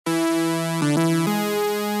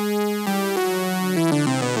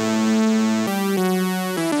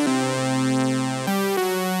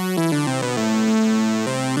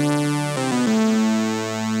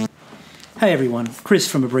Hey everyone, Chris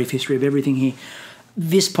from A Brief History of Everything here.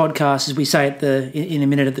 This podcast, as we say in a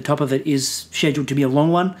minute at the top of it, is scheduled to be a long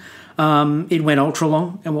one. It went ultra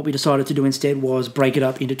long, and what we decided to do instead was break it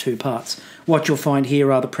up into two parts. What you'll find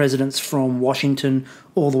here are the presidents from Washington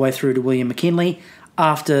all the way through to William McKinley.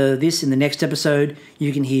 After this, in the next episode,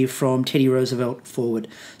 you can hear from Teddy Roosevelt forward.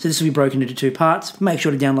 So this will be broken into two parts. Make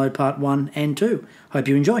sure to download part 1 and 2. Hope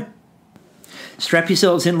you enjoy. Strap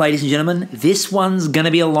yourselves in, ladies and gentlemen. This one's going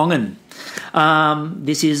to be a long one.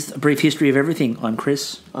 This is A Brief History of Everything. I'm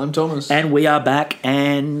Chris. I'm Thomas. And we are back,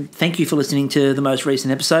 and thank you for listening to the most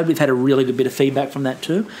recent episode. We've had a really good bit of feedback from that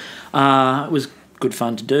too. It was good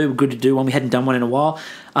fun to do, good to do one. We hadn't done one in a while.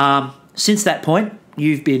 Since that point,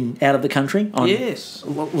 you've been out of the country on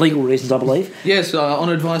legal reasons, I believe. Yes, on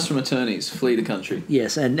advice from attorneys, flee the country.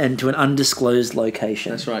 Yes, and to an undisclosed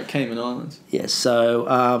location. That's right, Cayman Islands. Yes,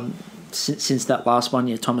 so since that last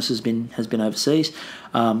one, Thomas has been overseas.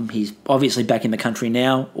 He's obviously back in the country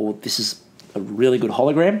now, or this is a really good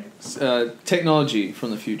hologram. Technology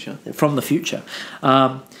from the future. From the future.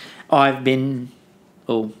 I've been,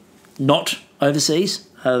 not overseas.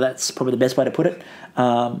 That's probably the best way to put it.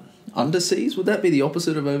 Underseas? Would that be the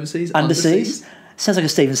opposite of overseas? Underseas? Sounds like a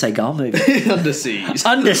Steven Seagal movie. Underseas.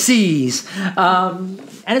 Underseas.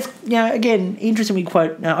 And it's, again, interesting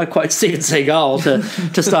I quote Steven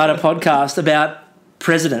Seagal to start a podcast about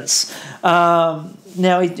presidents.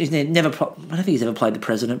 Now, he's never. I don't think he's ever played the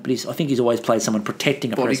president, but I think he's always played someone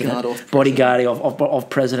protecting a president. Bodyguard of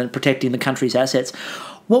president, protecting the country's assets.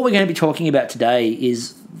 What we're going to be talking about today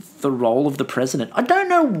is the role of the president. I don't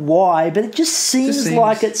know why, but it just seems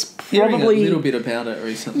like it's probably... a little bit about it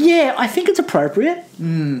recently. Yeah, I think it's appropriate.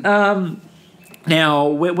 Now,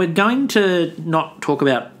 we're going to not talk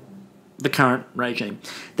about the current regime.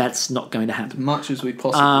 That's not going to happen. As much as we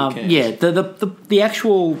possibly can. Yeah, the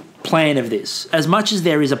actual plan of this, as much as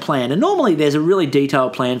there is a plan, and normally there's a really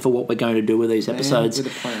detailed plan for what we're going to do with these episodes. With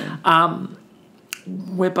a plan.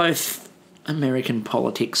 We're both American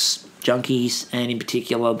politics junkies, and in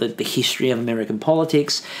particular the history of American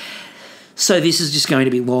politics. So this is just going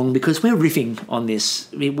to be long because we're riffing on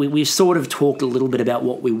this. We've sort of talked a little bit about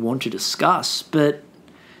what we want to discuss, but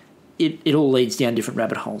it all leads down different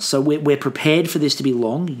rabbit holes. So we're prepared for this to be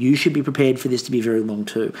long. You should be prepared for this to be very long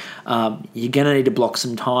too. You're going to need to block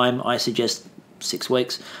some time. I suggest 6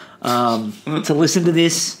 weeks to listen to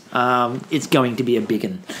this. It's going to be a big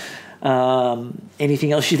one.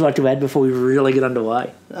 Anything else you'd like to add before we really get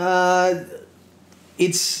underway?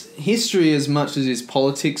 It's history as much as it's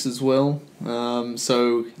politics as well.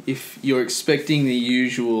 So if you're expecting the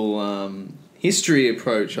usual history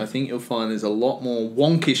approach, I think you'll find there's a lot more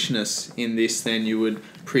wonkishness in this than you would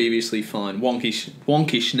previously find.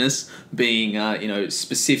 Wonkishness being,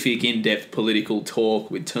 specific, in-depth political talk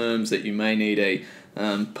with terms that you may need a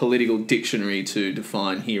political dictionary to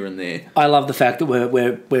define here and there. I love the fact that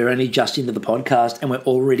we're only just into the podcast and we're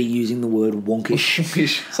already using the word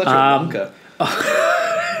wonkish. Such a wonker.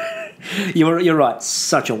 You're right,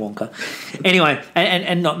 such a wonker. Anyway,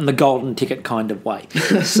 and not in the golden ticket kind of way.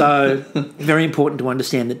 So very important to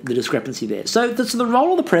understand the discrepancy there. So the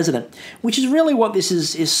role of the president, which is really what this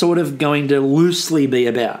is sort of going to loosely be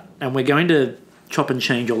about, and we're going to chop and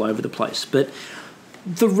change all over the place, but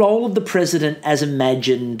the role of the president as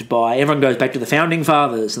imagined by... Everyone goes back to the Founding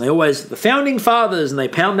Fathers, and the Founding Fathers, and they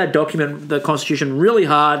pound that document, the Constitution, really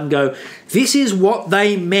hard and go, this is what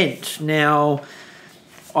they meant. Now,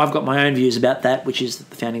 I've got my own views about that, which is that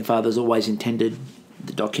the Founding Fathers always intended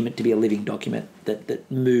the document to be a living document that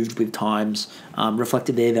moved with times,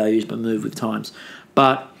 reflected their values, but moved with times.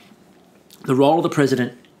 But the role of the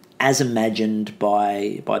president as imagined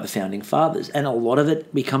by the Founding Fathers. And a lot of it,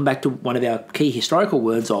 we come back to one of our key historical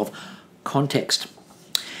words of context.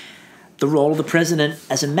 The role of the president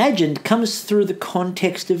as imagined comes through the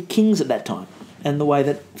context of kings at that time and the way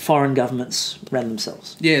that foreign governments ran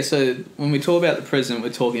themselves. Yeah, so when we talk about the president,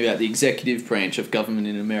 we're talking about the executive branch of government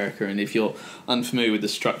in America. And if you're unfamiliar with the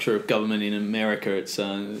structure of government in America, it's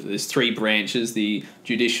there's 3 branches: the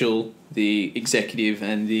judicial, the executive,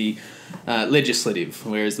 and the legislative,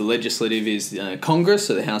 whereas the legislative is Congress,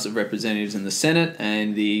 so the House of Representatives and the Senate,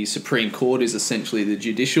 and the Supreme Court is essentially the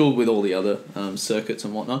judicial with all the other circuits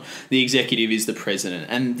and whatnot. The executive is the president,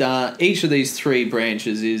 and each of these 3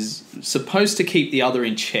 branches is supposed to keep the other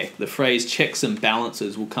in check. The phrase checks and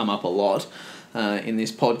balances will come up a lot in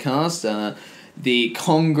this podcast. The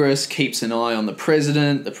Congress keeps an eye on the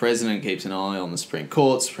president keeps an eye on the Supreme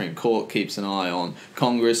Court keeps an eye on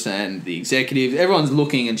Congress and the executive. Everyone's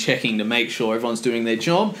looking and checking to make sure everyone's doing their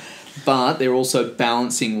job, but they're also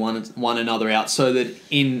balancing one another out so that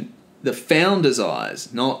in the founders'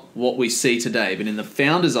 eyes, not what we see today, but in the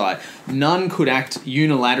founders' eye, none could act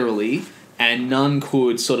unilaterally and none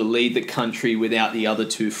could sort of lead the country without the other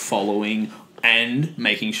two following and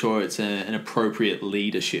making sure it's an appropriate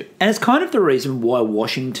leadership. And it's kind of the reason why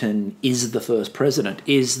Washington is the first president,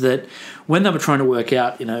 is that when they were trying to work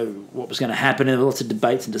out, what was going to happen, and there were lots of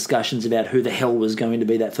debates and discussions about who the hell was going to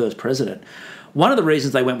be that first president, one of the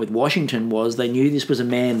reasons they went with Washington was they knew this was a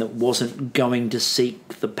man that wasn't going to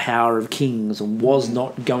seek the power of kings and was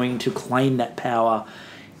not going to claim that power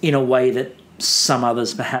in a way that some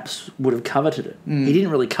others perhaps would have coveted it. He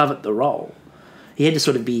didn't really covet the role. He had to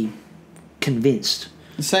sort of be convinced.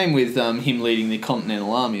 Same with him leading the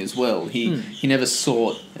Continental Army as well. He never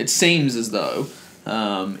sought... It seems as though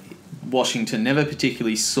Washington never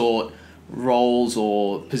particularly sought roles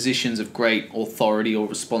or positions of great authority or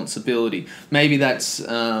responsibility. Maybe that's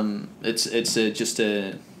just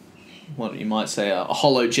a what you might say a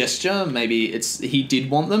hollow gesture. Maybe he did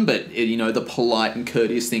want them, but the polite and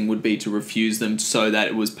courteous thing would be to refuse them so that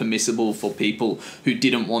it was permissible for people who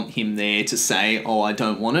didn't want him there to say, "Oh, I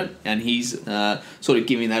don't want it," and he's sort of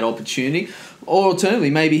giving that opportunity. Or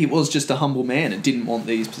alternatively, maybe he was just a humble man and didn't want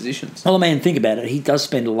these positions. Well, think about it. He does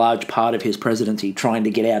spend a large part of his presidency trying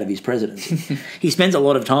to get out of his presidency. He spends a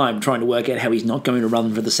lot of time trying to work out how he's not going to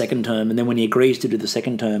run for the second term, and then when he agrees to do the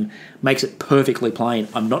second term, makes it perfectly plain,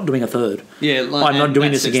 I'm not doing a third. Yeah, I'm not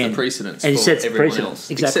doing this again. The precedence and he for sets everyone precedence.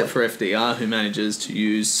 else. Exactly. Except for FDR, who manages to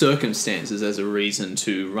use circumstances as a reason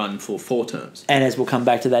to run for 4 terms. And as we'll come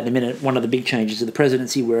back to that in a minute, one of the big changes of the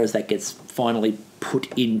presidency, whereas that gets finally put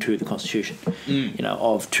into the Constitution,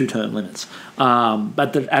 of 2-term limits.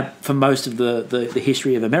 But for most of the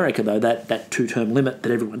history of America, though, that 2-term limit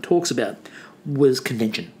that everyone talks about was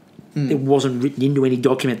convention. It wasn't written into any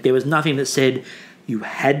document. There was nothing that said you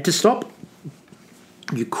had to stop.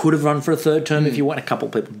 You could have run for a third term if you want. A couple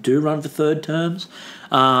of people do run for third terms.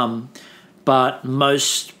 But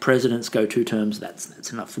most presidents go 2 terms.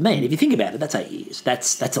 That's enough for me. And if you think about it, that's 8 years.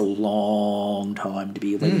 That's a long time to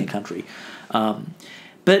be leading a country.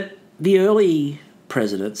 But the early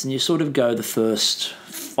presidents, and you sort of go the first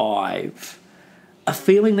 5, are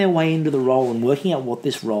feeling their way into the role and working out what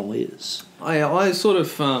this role is. I sort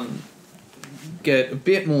of get a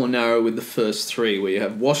bit more narrow with the first 3, where you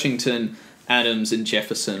have Washington, Adams, and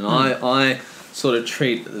Jefferson. I sort of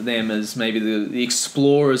treat them as maybe the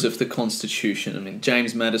explorers of the Constitution. I mean,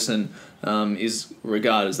 James Madison is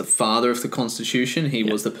regarded as the father of the Constitution. He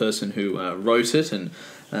was the person who wrote it and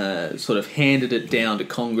sort of handed it down to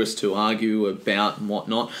Congress to argue about and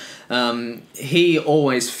whatnot. He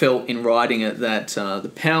always felt in writing it that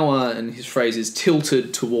the power, and his phrase is,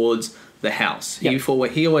 tilted towards the House. Yep.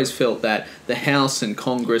 He always felt that the House and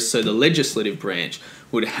Congress, so the legislative branch,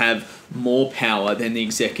 would have more power than the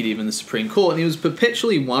executive and the Supreme Court. And he was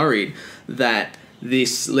perpetually worried that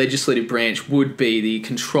this legislative branch would be the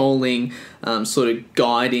controlling, sort of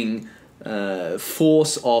guiding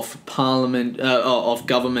force of Parliament, of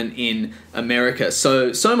government in America.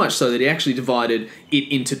 So much so that he actually divided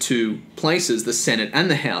it into 2 places, the Senate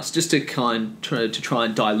and the House, just to try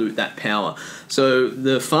and dilute that power. So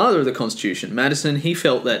the father of the Constitution, Madison, he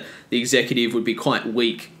felt that the executive would be quite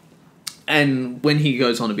weak. And when he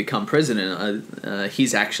goes on to become president,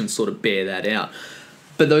 his actions sort of bear that out.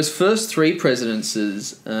 But those first 3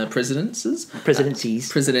 presidencies, those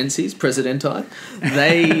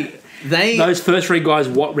first 3 guys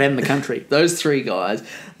what ran the country. Those 3 guys,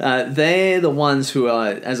 they're the ones who are,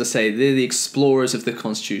 as I say, they're the explorers of the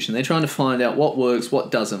Constitution. They're trying to find out what works, what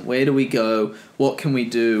doesn't, where do we go, what can we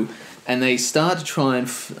do. And they start to try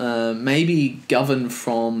and maybe govern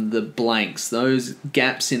from the blanks, those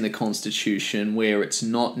gaps in the Constitution where it's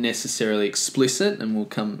not necessarily explicit, and we'll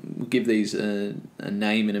give these a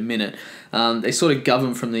name in a minute. They sort of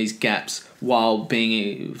govern from these gaps while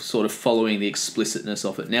being sort of following the explicitness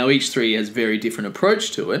of it. Now, each 3 has very different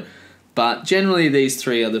approach to it, but generally these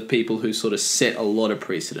 3 are the people who sort of set a lot of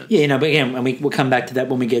precedent. Yeah, but again, and we'll come back to that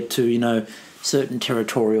when we get to, certain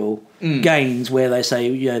territorial gains where they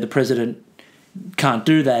say, the president can't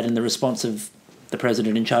do that, and the response of the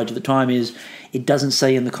president in charge at the time is, it doesn't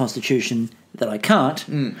say in the Constitution that I can't,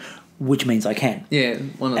 which means I can. Yeah,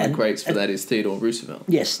 one of the greats for that is Theodore Roosevelt.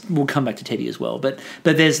 Yes, we'll come back to Teddy as well. But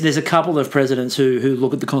there's a couple of presidents who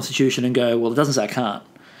look at the Constitution and go, well, it doesn't say I can't.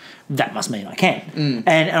 That must mean I can.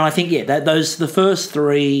 And I think, the first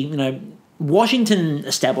 3, Washington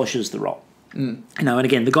establishes the role. And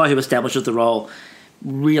again, the guy who establishes the role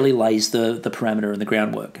really lays the parameter and the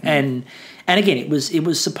groundwork. And again, it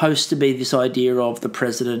was supposed to be this idea of the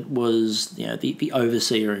president was the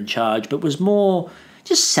overseer in charge, but was more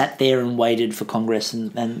just sat there and waited for Congress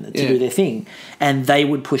and to do their thing. And they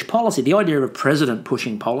would push policy. The idea of a president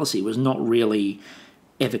pushing policy was not really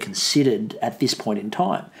ever considered at this point in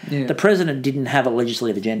time. Yeah. The president didn't have a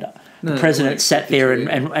legislative agenda. No, the president sat there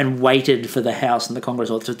and waited for the House and the Congress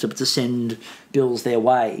to send bills their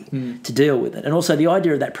way to deal with it. And also the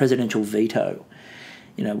idea of that presidential veto.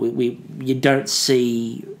 You know, you don't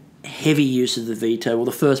see heavy use of the veto. Well,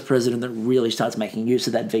 the first president that really starts making use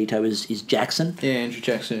of that veto is Jackson. Yeah, Andrew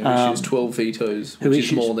Jackson, who issues 12 vetoes, which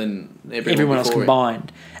is more than everyone else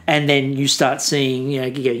combined. And then you start seeing, you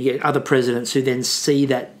get other presidents who then see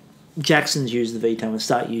that Jackson's used the veto and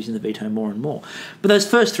start using the veto more and more. But those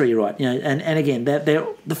first three, you're right. And again, they're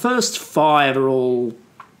the first five are all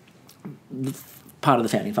part of the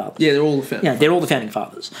Founding Fathers. Yeah, they're all the Founding Fathers. They're all the Founding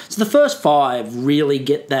Fathers. So the first five really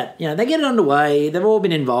get that, they get it underway, they've all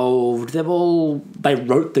been involved, they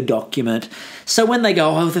wrote the document. So when they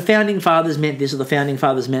go, the Founding Fathers meant this or the Founding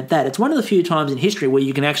Fathers meant that, it's one of the few times in history where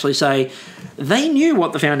you can actually say, they knew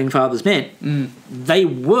what the Founding Fathers meant. They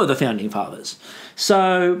were the Founding Fathers.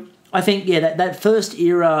 So I think, that first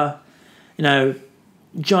era,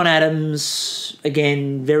 John Adams,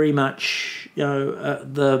 again, very much,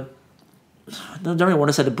 I don't really want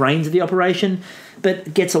to say the brains of the operation,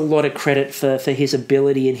 but gets a lot of credit for his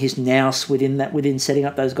ability and his nous within setting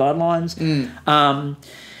up those guidelines.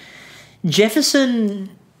 Jefferson,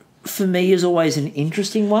 for me, is always an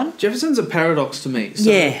interesting one. Jefferson's a paradox to me.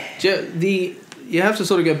 So you have to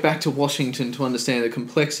sort of go back to Washington to understand the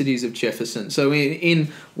complexities of Jefferson. So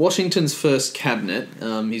in Washington's first cabinet,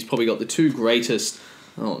 he's probably got the two greatest.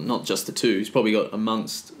 Oh, not just the two. He's probably got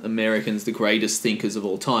amongst Americans the greatest thinkers of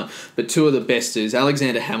all time. But two of the best is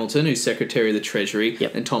Alexander Hamilton, who's Secretary of the Treasury,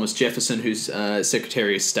 and Thomas Jefferson, who's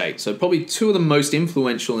Secretary of State. So probably two of the most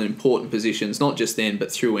influential and important positions, not just then,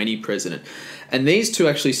 but through any president. And these two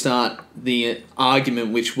actually start the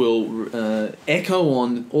argument which will echo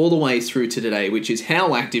on all the way through to today, which is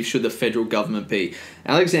how active should the federal government be?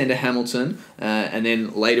 Alexander Hamilton, and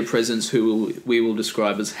then later presidents who we will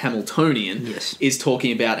describe as Hamiltonian, is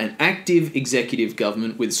talking about an active executive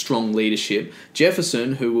government with strong leadership.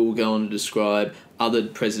 Jefferson, who will go on to describe other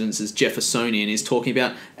presidents as Jeffersonian, is talking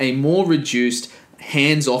about a more reduced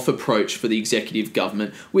hands-off approach for the executive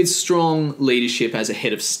government with strong leadership as a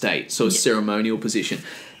head of state, so a ceremonial position.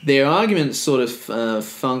 Their argument sort of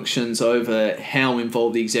functions over how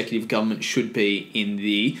involved the executive government should be in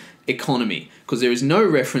the economy, because there is no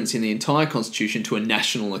reference in the entire Constitution to a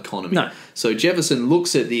national economy. No. So Jefferson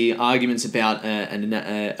looks at the arguments about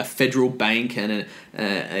a federal bank and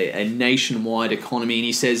a nationwide economy, and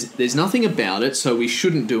he says there's nothing about it, so we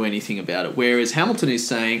shouldn't do anything about it. Whereas Hamilton is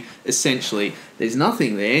saying, essentially, there's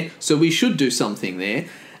nothing there, so we should do something there.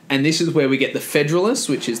 And this is where we get the Federalists,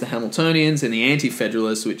 which is the Hamiltonians, and the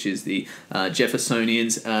Anti-Federalists, which is the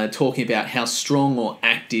Jeffersonians, talking about how strong or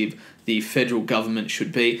active the federal government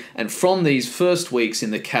should be. And from these first weeks in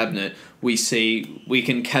the cabinet, we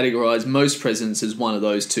can categorise most presidents as one of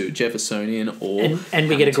those two, Jeffersonian or and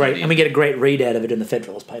we get a great read out of it in the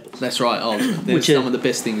Federalist Papers. That's right. Which some of the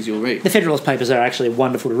best things you'll read. The Federalist Papers are actually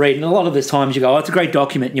wonderful to read, and a lot of the times you go, it's a great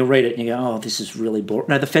document, and you'll read it and you go, this is really boring.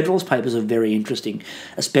 No, the Federalist Papers are very interesting,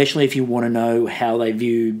 especially if you want to know how they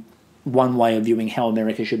view one way of viewing how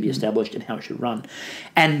America should be established and how it should run.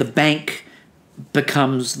 And the bank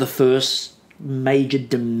becomes the first major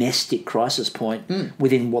domestic crisis point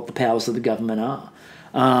within what the powers of the government are.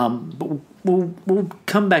 But we'll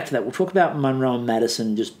come back to that. We'll talk about Monroe and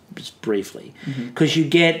Madison just briefly, because you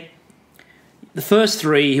get the first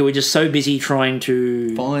three who are just so busy trying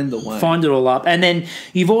to find it all up, and then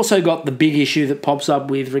you've also got the big issue that pops up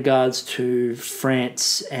with regards to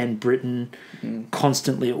France and Britain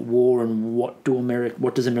constantly at war, and what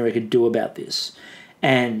does America do about this?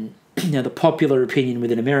 And the popular opinion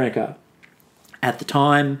within America at the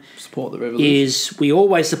time support the revolution. Is we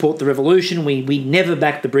always support the revolution. We never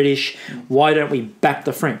back the British. Why don't we back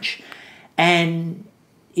the French? And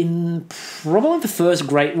in probably the first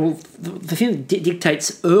the thing that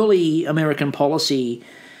dictates early American policy,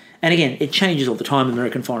 and again, it changes all the time,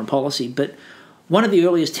 American foreign policy, but one of the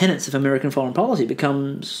earliest tenets of American foreign policy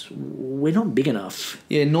becomes, we're not big enough.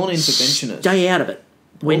 Yeah, non-interventionist. Stay out of it.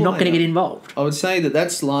 We're not going to get involved. I would say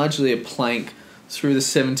that's largely a plank through the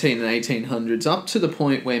 17 and 1800s up to the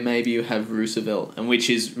point where maybe you have Roosevelt, and which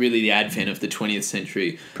is really the advent of the 20th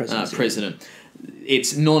century president.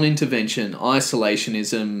 It's non-intervention,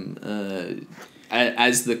 isolationism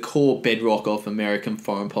as the core bedrock of American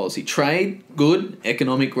foreign policy. Trade, good.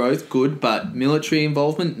 Economic growth, good. But military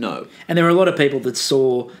involvement, no. And there were a lot of people that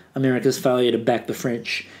saw America's failure to back the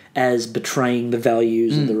French as betraying the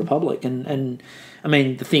values of the Republic. And I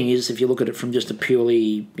mean, the thing is, if you look at it from just a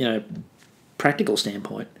purely, practical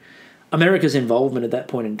standpoint, America's involvement at that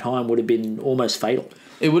point in time would have been almost fatal.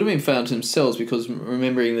 It would have been fatal to themselves because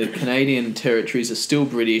remembering the Canadian territories are still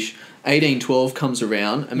British. 1812 comes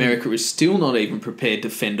around. America is still not even prepared to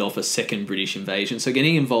fend off a second British invasion. So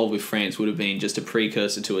getting involved with France would have been just a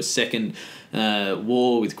precursor to a second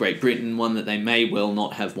war with Great Britain, one that they may well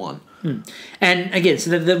not have won. And again,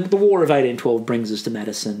 so the War of 1812 brings us to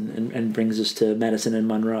Madison and brings us to Madison and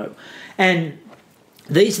Monroe. And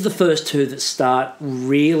these are the first two that start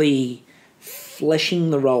really fleshing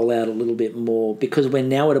the role out a little bit more, because we're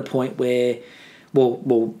now at a point where,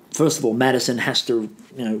 well, first of all, Madison has to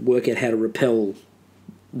work out how to repel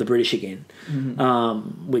the British again.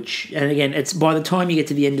 Which, and again, it's by the time you get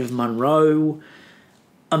to the end of Monroe,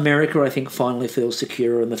 America, I think, finally feels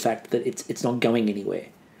secure in the fact that it's not going anywhere.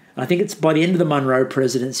 I think it's by the end of the Monroe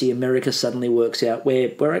presidency, America suddenly works out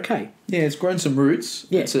we're okay. Yeah, it's grown some roots.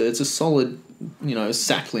 Yeah. It's a solid,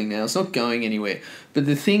 sapling now. It's not going anywhere. But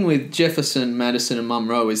the thing with Jefferson, Madison, and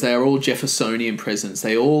Monroe is they are all Jeffersonian presidents.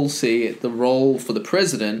 They all see the role for the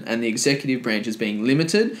president and the executive branch as being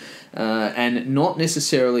limited and not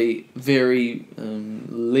necessarily very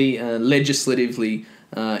legislatively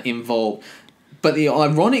involved. But the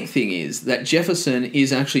ironic thing is that Jefferson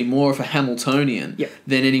is actually more of a Hamiltonian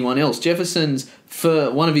than anyone else. Jefferson's, for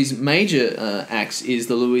one of his major acts is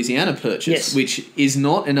the Louisiana Purchase, which is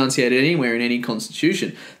not enunciated anywhere in any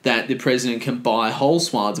constitution, that the president can buy whole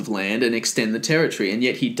swaths of land and extend the territory, and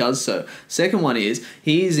yet he does so. Second one is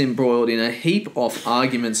he is embroiled in a heap of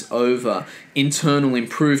arguments over internal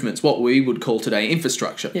improvements, what we would call today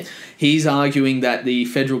infrastructure. He's arguing that the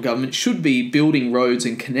federal government should be building roads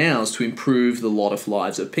and canals to improve the lot of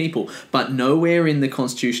lives of people, but nowhere in the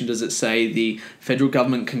Constitution does it say the federal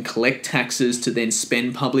government can collect taxes to then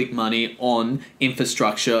spend public money on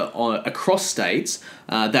infrastructure across states.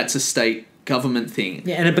 That's a state government thing.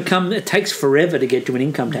 Yeah, and it takes forever to get to an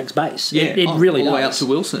income tax base. Yeah, it really all the way does. up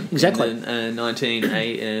to Wilson. Exactly. In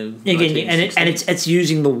 1960. It's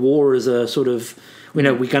using the war as a sort of,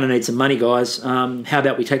 we're going to need some money, guys. How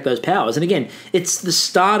about we take those powers? And again, it's the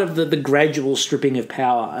start of the gradual stripping of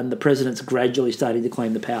power, and the president's gradually starting to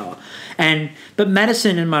claim the power. But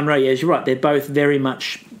Madison and Monroe, yes, you're right. They're both very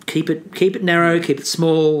much keep it narrow, keep it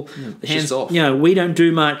small. Hands off. We don't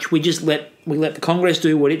do much. We just let the Congress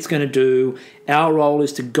do what it's going to do. Our role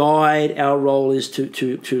is to guide. Our role is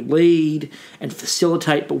to lead and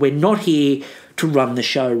facilitate. But we're not here to run the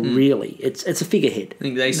show. Really, it's a figurehead. I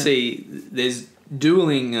think they see there's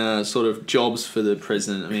dueling sort of jobs for the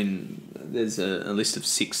president. I mean, there's a list of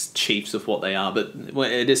 6 chiefs of what they are, but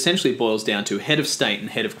it essentially boils down to head of state and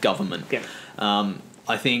head of government. Yeah.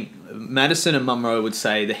 I think Madison and Monroe would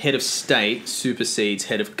say the head of state supersedes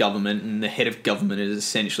head of government, and the head of government is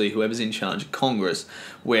essentially whoever's in charge of Congress,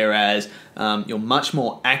 whereas your much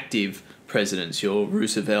more active presidents, your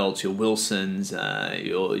Roosevelts, your Wilsons,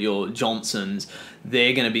 your Johnsons,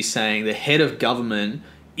 they're going to be saying the head of government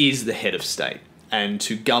is the head of state, and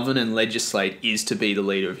to govern and legislate is to be the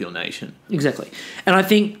leader of your nation. Exactly. And I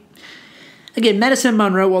think, again, Madison and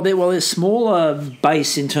Monroe, while they're smaller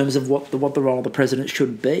base in terms of what the role of the president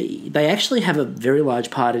should be, they actually have a very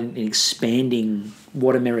large part in expanding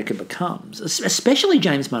what America becomes, especially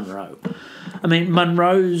James Monroe. I mean,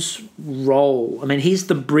 Monroe's role, he's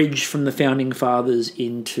the bridge from the Founding Fathers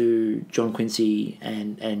into John Quincy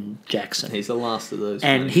and Jackson. He's the last of those.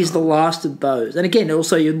 And he's the last of those. And again,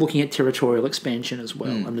 also you're looking at territorial expansion as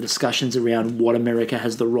well, and the discussions around what America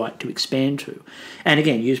has the right to expand to. And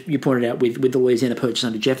again, you pointed out with the Louisiana Purchase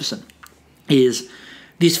under Jefferson, is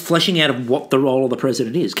this fleshing out of what the role of the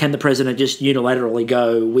president is. Can the president just unilaterally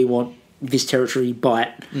go, we want this territory, buy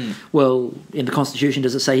it? Well, in the Constitution,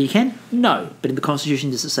 does it say he can? No. But in the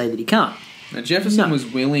Constitution, does it say that he can't? Now, Jefferson was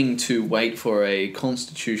willing to wait for a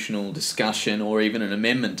constitutional discussion or even an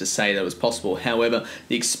amendment to say that was possible. However,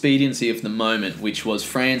 the expediency of the moment, which was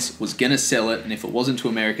France was going to sell it, and if it wasn't to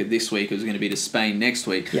America this week, it was going to be to Spain next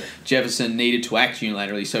week. Yep. Jefferson needed to act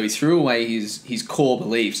unilaterally, so he threw away his core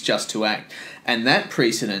beliefs just to act. And that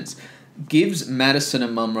precedence gives Madison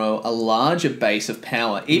and Monroe a larger base of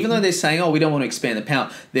power. Even though they're saying, we don't want to expand the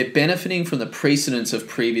power, they're benefiting from the precedence of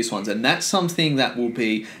previous ones. And that's something that will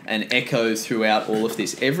be an echo throughout all of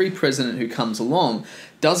this. Every president who comes along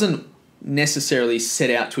doesn't necessarily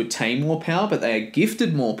set out to attain more power, but they are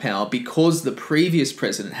gifted more power because the previous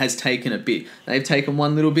president has taken a bit. They've taken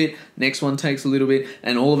one little bit, next one takes a little bit,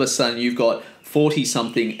 and all of a sudden you've got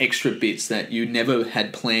 40-something extra bits that you never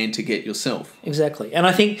had planned to get yourself. Exactly. And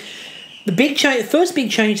I think the first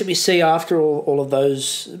big change that we see after all of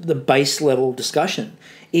those, the base level discussion,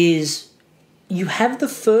 is you have the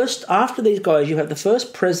first, after these guys, you have the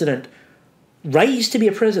first president raised to be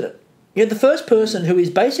a president. You're the first person who is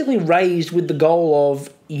basically raised with the goal of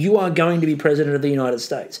you are going to be president of the United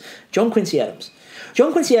States. John Quincy Adams.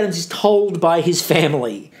 John Quincy Adams is told by his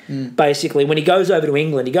family, basically, when he goes over to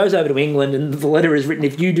England, and the letter is written,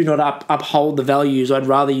 if you do not uphold the values, I'd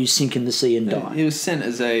rather you sink in the sea and die. He was sent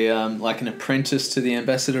as a like an apprentice to the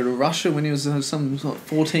ambassador to Russia when he was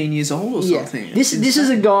 14 years old or something. Yeah. This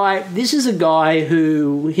is a guy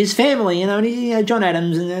who his family, John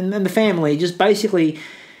Adams and the family, just basically,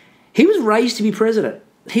 he was raised to be president.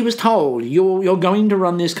 He was told, you're going to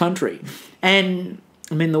run this country. And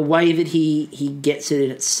I mean, the way that he gets it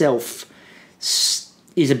in itself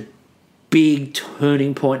is a big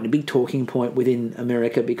turning point and a big talking point within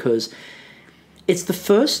America, because it's the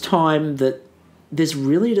first time that there's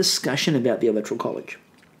really a discussion about the Electoral College.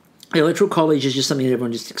 The Electoral College is just something that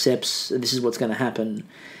everyone just accepts, and this is what's going to happen.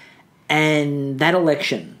 And that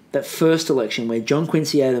election, that first election where John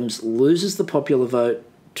Quincy Adams loses the popular vote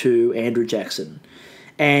to Andrew Jackson,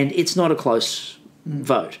 and it's not a close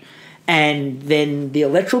vote. And then the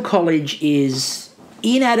Electoral College is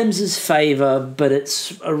in Adams's favour, but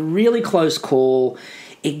it's a really close call.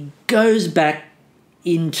 It goes back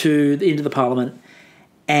into the Parliament,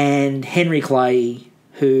 and Henry Clay,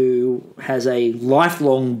 who has a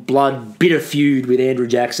lifelong bitter feud with Andrew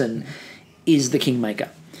Jackson, is the kingmaker.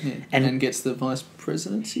 Yeah, and gets the vice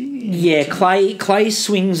presidency? Yeah, Clay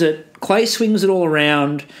swings it all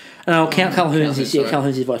around. Calhoun's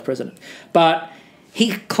his vice president. But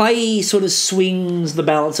Clay sort of swings the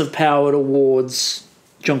balance of power towards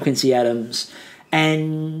John Quincy Adams,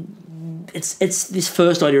 and it's this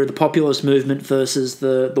first idea of the populist movement versus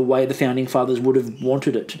the way the founding fathers would have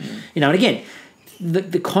wanted it. And again,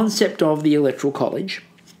 the concept of the Electoral College,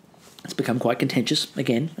 it's become quite contentious.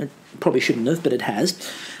 Again, it probably shouldn't have, but it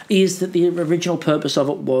has. Is that the original purpose of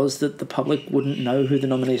it was that the public wouldn't know who the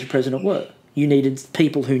nominees for president were. You needed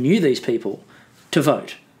people who knew these people to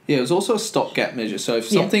vote. Yeah, it was also a stopgap measure. So if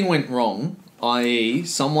something went wrong, i.e.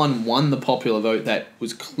 someone won the popular vote that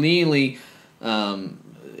was clearly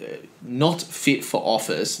not fit for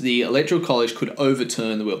office, the Electoral College could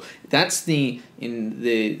overturn the will. That's the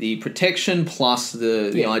protection plus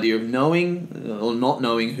the idea of knowing or not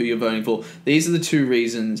knowing who you're voting for. These are the two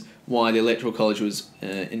reasons why the Electoral College was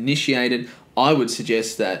initiated. I would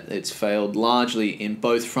suggest that it's failed largely in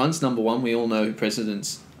both fronts. Number one, we all know who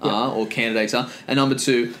presidents are or candidates are, and number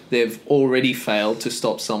two, they've already failed to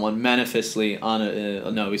stop someone manifestly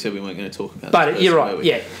no, we said we weren't going to talk about but you're right,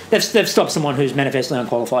 yeah, they've stopped someone who's manifestly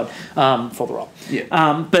unqualified for the role.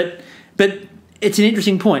 But it's an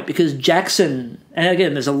interesting point, because Jackson, and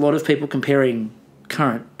again, there's a lot of people comparing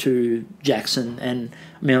current to Jackson, and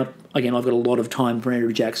I mean, again, I've got a lot of time for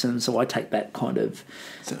Andrew Jackson, so I take that kind of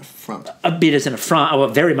as an affront, a bit as an affront, or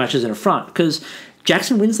very much as an affront, because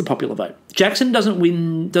Jackson wins the popular vote. Jackson doesn't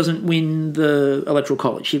win the Electoral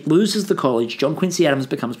College. He loses the college. John Quincy Adams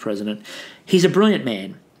becomes president. He's a brilliant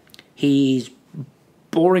man. He's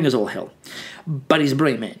boring as all hell, but he's a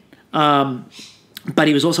brilliant man. But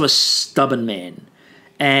he was also a stubborn man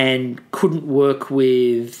and couldn't work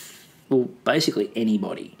with, well, basically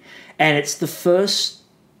anybody. And it's the first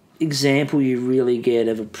example you really get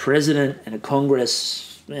of a president and a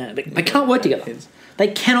Congress. They can't work together. They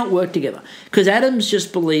cannot work together, because Adams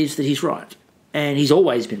just believes that he's right, and he's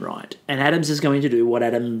always been right, and Adams is going to do what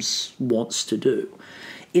Adams wants to do.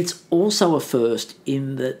 It's also a first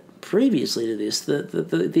in that previously to this,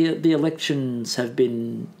 the elections have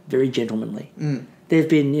been very gentlemanly. They've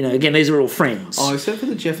been, again, these are all friends. Oh, except for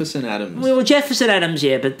the Jefferson-Adams. Well, Jefferson-Adams,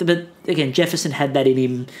 yeah, but again, Jefferson had that in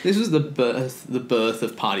him. This was the birth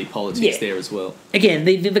of party politics there as well. Again,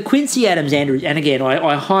 the Quincy-Adams, Andrew, and again,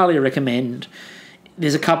 I highly recommend.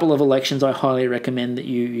 There's a couple of elections I highly recommend that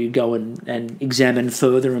you go and examine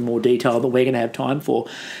further in more detail that we're going to have time for.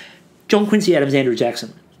 John Quincy Adams, Andrew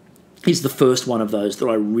Jackson is the first one of those that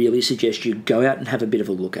I really suggest you go out and have a bit of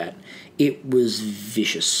a look at. It was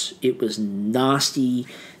vicious. It was nasty.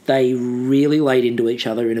 They really laid into each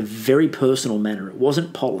other in a very personal manner. It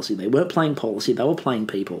wasn't policy. They weren't playing policy. They were playing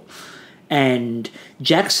people. And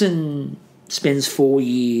Jackson spends 4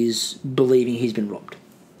 years believing he's been robbed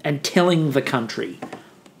and telling the country,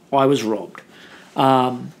 I was robbed.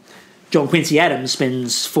 John Quincy Adams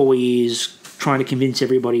spends 4 years trying to convince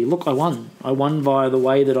everybody, look, I won. I won via the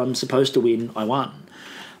way that I'm supposed to win. I won.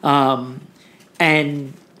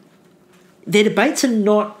 And their debates are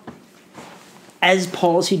not as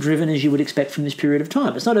policy-driven as you would expect from this period of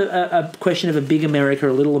time. It's not a question of a big America,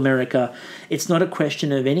 a little America. It's not a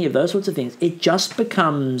question of any of those sorts of things. It just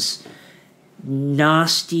becomes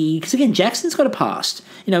nasty. Because again, Jackson's got a past.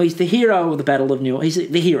 You know, he's the hero of the Battle of New Orleans. He's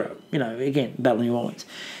the hero. You know, again, Battle of New Orleans.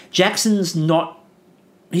 Jackson's not.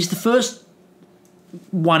 He's the first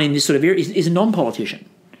one in this sort of era. He's a non-politician.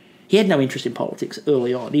 He had no interest in politics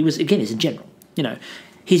early on. He was, again, he's a general. You know,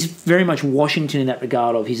 he's very much Washington in that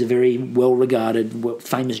regard of he's a very well-regarded,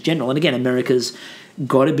 famous general. And again, America's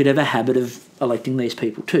got a bit of a habit of electing these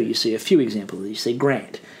people too. You see a few examples. You see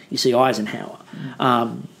Grant. You see Eisenhower.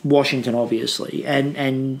 Washington, obviously.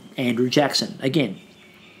 And Andrew Jackson. Again,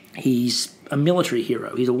 he's a military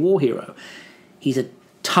hero. He's a war hero. He's a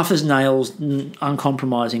tough-as-nails,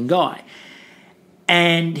 uncompromising guy.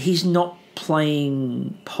 And he's not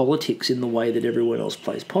playing politics in the way that everyone else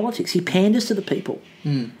plays politics. He panders to the people.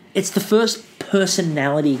 It's the first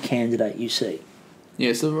personality candidate you see.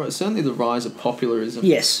 Yeah, so certainly the rise of popularism.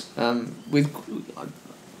 Yes. I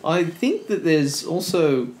think that there's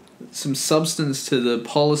also some substance to the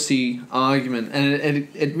policy argument, and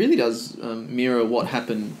it really does mirror what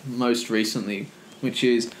happened most recently, which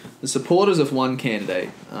is the supporters of one candidate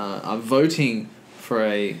are voting for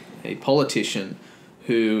a politician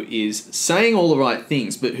who is saying all the right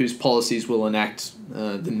things, but whose policies will enact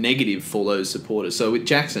the negative for those supporters. So with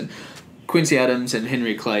Jackson, Quincy Adams and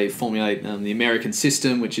Henry Clay formulate the American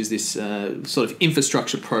system, which is this sort of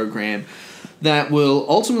infrastructure program that will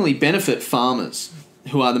ultimately benefit farmers,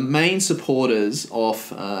 who are the main supporters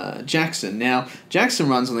of Jackson. Now, Jackson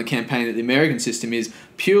runs on the campaign that the American system is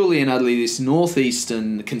purely and utterly this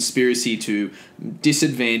northeastern conspiracy to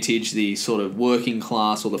disadvantage the sort of working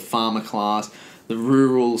class or the farmer class, the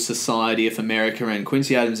rural society of America, and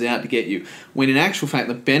Quincy Adams is out to get you. When in actual fact,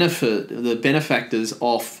 the benefactors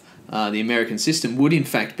of the American system would in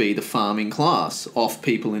fact be the farming class of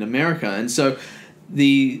people in America. And so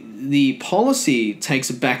the policy takes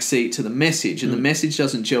a backseat to the message, and the message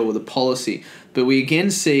doesn't gel with the policy. But we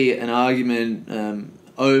again see an argument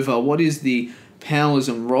over what is the powers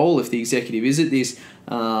and role of the executive. Is it this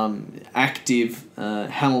active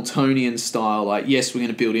Hamiltonian style, like, yes, we're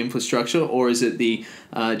going to build infrastructure, or is it the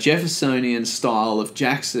Jeffersonian style of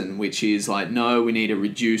Jackson, which is like, no, we need a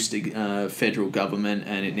reduced federal government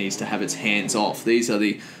and it needs to have its hands off? These are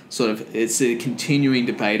the sort of, it's a continuing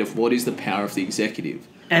debate of what is the power of the executive.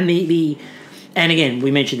 And and again,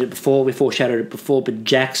 we mentioned it before, we foreshadowed it before, but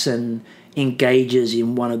Jackson engages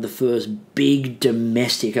in one of the first big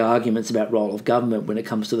domestic arguments about role of government when it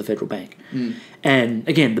comes to the federal bank. And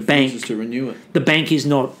again, the bank just to renew it. The bank is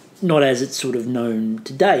not as it's sort of known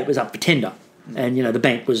today. It was up for tender. And, you know, the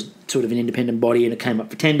bank was sort of an independent body and it came up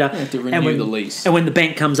for tender. To renew the lease. And when the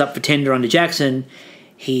bank comes up for tender under Jackson,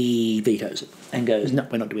 he vetoes it and goes, no,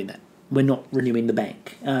 we're not doing that. We're not renewing the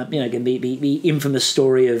bank. You know, again, the infamous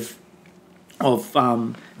story of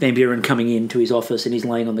Van Buren coming into his office and he's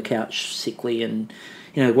laying on the couch sickly and,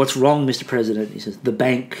 you know, what's wrong, Mr. President? He says, the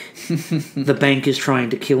bank is trying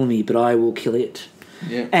to kill me, but I will kill it.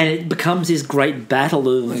 Yeah. And it becomes this great battle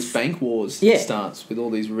of... These bank wars starts with all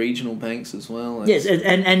these regional banks as well. Yes,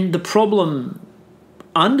 and the problem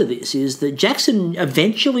under this is that Jackson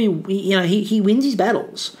eventually, you know, he wins his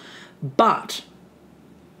battles, but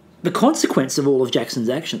the consequence of all of Jackson's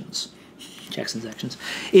actions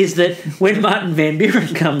is that when Martin Van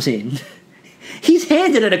Buren comes in, he's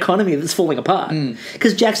handed an economy that's falling apart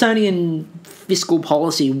because Jacksonian fiscal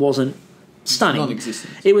policy wasn't stunning.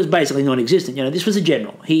 Non-existent. It was basically non-existent. You know, this was a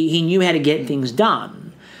general. He knew how to get things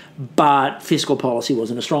done, but fiscal policy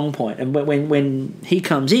wasn't a strong point. And when he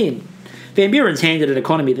comes in, Van Buren's handed an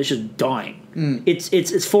economy that's just dying.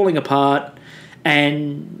 It's falling apart,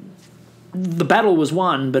 and the battle was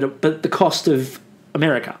won, but at the cost of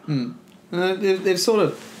America. They've sort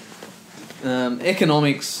of...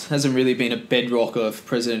 economics hasn't really been a bedrock of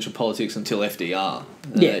presidential politics until FDR.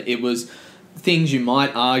 It was things you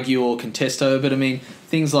might argue or contest over, but I mean,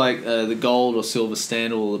 things like the gold or silver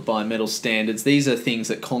standard or the bimetal standards, these are things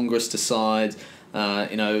that Congress decides.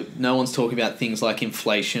 You know, no one's talking about things like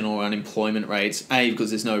inflation or unemployment rates, because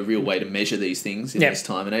there's no real way to measure these things in this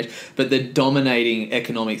time and age. But the dominating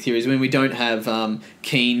economic theories, I mean, we don't have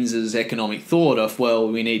Keynes's economic thought of, well,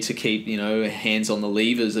 we need to keep, you know, hands on the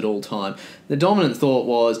levers at all time. The dominant thought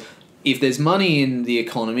was, if there's money in the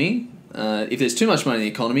economy, if there's too much money in the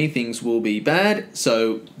economy, things will be bad.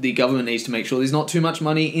 So the government needs to make sure there's not too much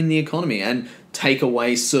money in the economy and take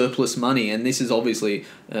away surplus money. And this is obviously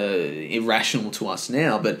irrational to us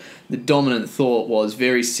now, but the dominant thought was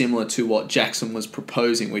very similar to what Jackson was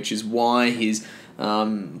proposing, which is why his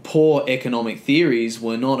poor economic theories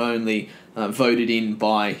were not only voted in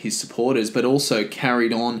by his supporters, but also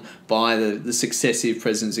carried on by the successive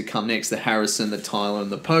presidents who come next, the Harrison, the Tyler, and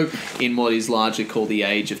the Polk, in what is largely called the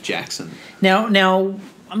Age of Jackson. Now,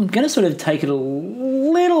 I'm going to sort of take it a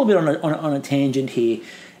little bit on a tangent here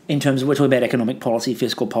in terms of we're talking about economic policy,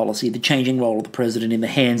 fiscal policy, the changing role of the president in the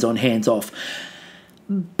hands-on, hands-off.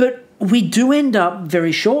 But we do end up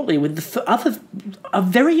very shortly with a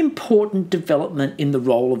very important development in the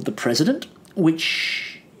role of the president,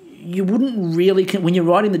 which you wouldn't really, when you're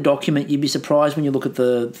writing the document, you'd be surprised when you look at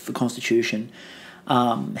the Constitution,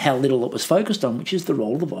 how little it was focused on, which is the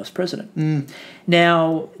role of the vice president.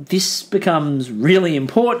 Now, this becomes really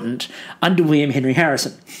important under William Henry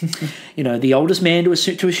Harrison. The oldest man to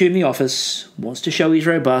assume the office, wants to show he's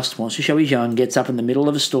robust, wants to show he's young, gets up in the middle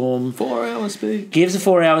of a storm. 4-hour speech. Gives a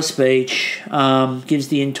 4-hour speech, gives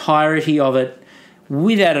the entirety of it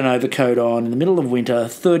without an overcoat on in the middle of winter.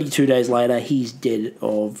 32 days later, he's dead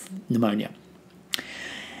of pneumonia.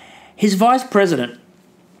 His vice president,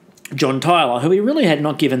 John Tyler, who he really had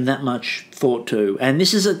not given that much thought to. And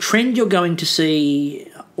this is a trend you're going to see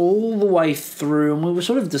all the way through, and we were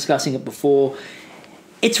sort of discussing it before.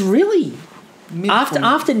 It's really,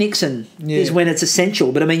 after Nixon is when it's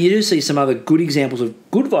essential. But, I mean, you do see some other good examples of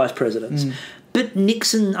good vice presidents. But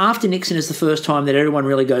after Nixon is the first time that everyone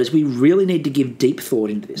really goes, we really need to give deep thought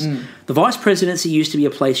into this. The vice presidency used to be a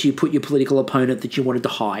place you put your political opponent that you wanted to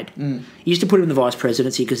hide. You used to put him in the vice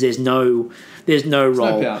presidency because there's no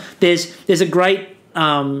role. No there's a great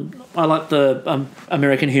I like the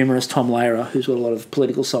American humorist Tom Lehrer, who's got a lot of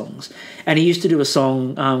political songs, and he used to do a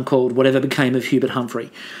song called "Whatever Became of Hubert Humphrey,"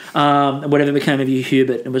 "Whatever Became of You,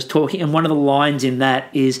 Hubert," and was talking. And one of the lines in that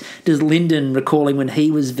is, does Lyndon, recalling when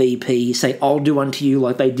he was VP, say, "I'll do unto you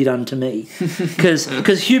like they did unto me,"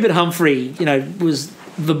 because Hubert Humphrey, was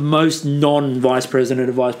the most non-vice president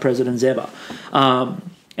of vice presidents ever, and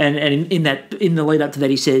in the lead up to that,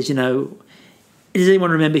 he says, does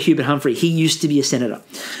anyone remember Hubert Humphrey? He used to be a senator.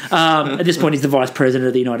 At this point, he's the vice president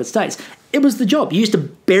of the United States. It was the job. You used to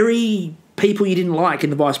bury people you didn't like in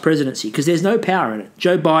the vice presidency because there's no power in it.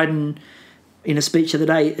 Joe Biden, in a speech the other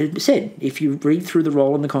day, said, if you read through the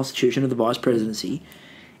role in the Constitution of the vice presidency,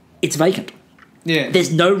 it's vacant. Yeah.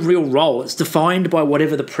 There's no real role. It's defined by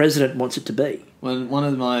whatever the president wants it to be. Well, one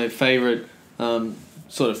of my favourite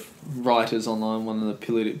sort of writers online, one of the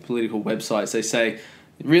political websites, they say,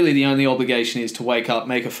 really, the only obligation is to wake up,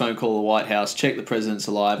 make a phone call to the White House, check the president's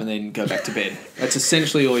alive, and then go back to bed. That's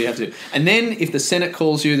essentially all you have to do. And then if the Senate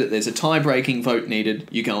calls you that there's a tie-breaking vote needed,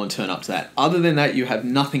 you go and turn up to that. Other than that, you have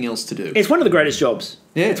nothing else to do. It's one of the greatest jobs.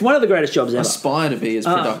 Yeah. It's one of the greatest jobs ever. Aspire to be as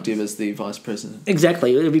productive as the vice president.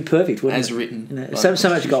 Exactly. It would be perfect, wouldn't it? As written. So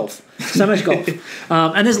much golf. So much golf.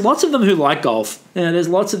 And there's lots of them who like golf. There's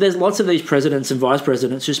lots of these presidents and vice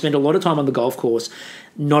presidents who spend a lot of time on the golf course,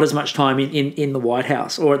 not as much time in the White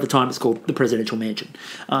House, or at the time it's called the presidential mansion.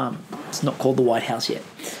 It's not called the White House yet.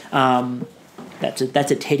 That's a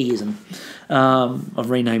Teddyism. Of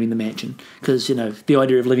renaming the mansion, because the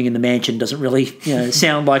idea of living in the mansion doesn't really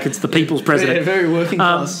sound like it's the people's president. Yeah, very working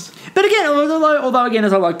class. But again, although again,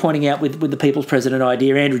 as I like pointing out with the people's president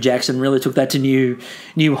idea, Andrew Jackson really took that to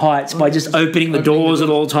new heights by just opening the doors at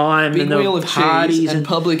all time. Big and the wheel of parties cheese and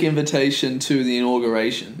public invitation to the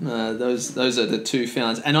inauguration. Those are the two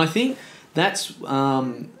founds, and I think that's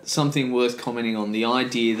something worth commenting on. The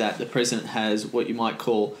idea that the president has what you might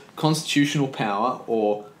call constitutional power,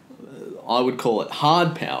 or I would call it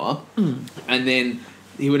hard power, and then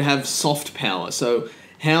he would have soft power. So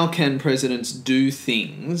how can presidents do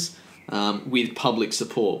things with public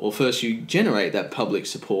support? Well, first you generate that public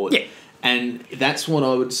support, and that's what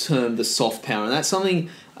I would term the soft power. And that's something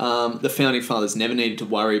the Founding Fathers never needed to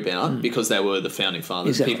worry about because they were the Founding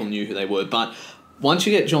Fathers. Exactly. People knew who they were. But once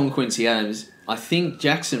you get John Quincy Adams, I think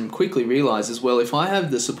Jackson quickly realises, well, if I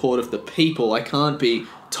have the support of the people, I can't be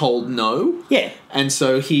told no. Yeah. And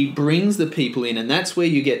so he brings the people in, and that's where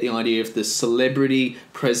you get the idea of the celebrity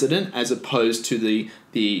president as opposed to the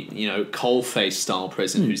coalface style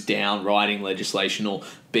president who's down writing legislation or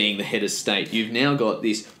being the head of state. You've now got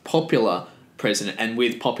this popular president, and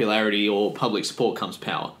with popularity or public support comes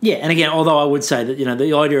power. Yeah, and again, although I would say that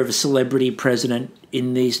the idea of a celebrity president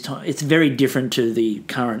in these times, it's very different to the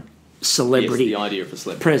current celebrity. Yes, the idea of a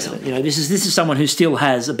celebrity president. This is someone who still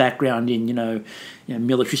has a background in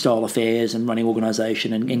military style affairs and running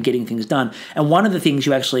organisation and getting things done. And one of the things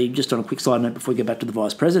you actually, just on a quick side note before we get back to the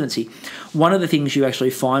vice presidency, one of the things you actually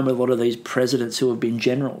find with a lot of these presidents who have been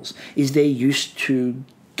generals is they're used to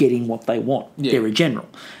getting what they want. Yeah. They're a general.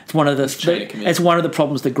 It's one of the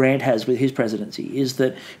problems that Grant has with his presidency, is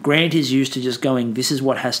that Grant is used to just going, this is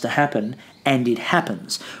what has to happen, and it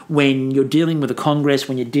happens. When you're dealing with the Congress,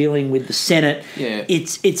 when you're dealing with the Senate,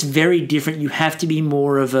 it's very different. You have to be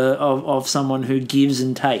more of someone who gives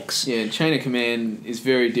and takes. Yeah, chain of command is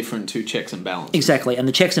very different to checks and balances. Exactly, and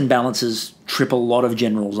the checks and balances trip a lot of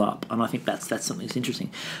generals up, and I think that's something that's interesting.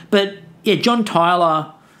 But yeah, John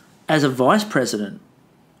Tyler as a vice president,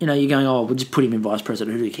 you're going, oh, we'll just put him in vice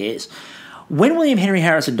president, who cares? When William Henry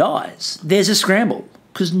Harrison dies, there's a scramble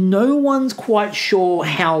because no one's quite sure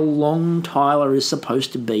how long Tyler is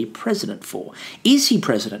supposed to be president for. Is he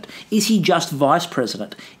president? Is he just vice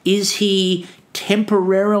president? Is he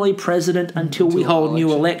temporarily president until we hold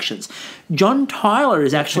new elections? John Tyler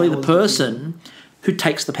is actually the person who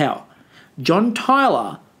takes the power. John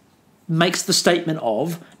Tyler makes the statement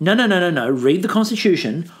of, no, read the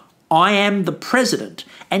Constitution, I am the president.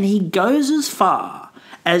 And he goes as far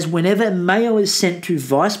as whenever mail is sent to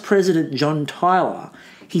Vice President John Tyler,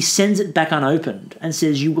 he sends it back unopened and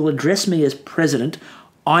says, you will address me as president,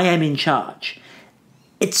 I am in charge.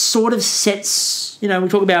 It sort of sets, we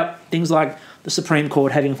talk about things like the Supreme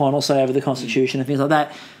Court having final say over the Constitution and things like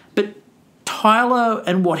that, but Tyler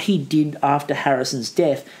and what he did after Harrison's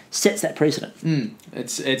death sets that precedent.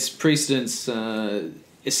 It's precedents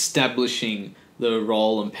establishing the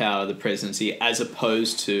role and power of the presidency, as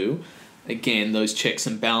opposed to, again, those checks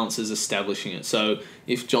and balances establishing it. So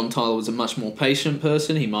if John Tyler was a much more patient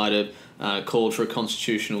person, he might have called for a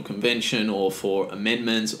constitutional convention or for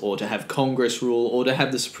amendments or to have Congress rule or to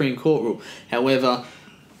have the Supreme Court rule. However,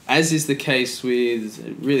 as is the case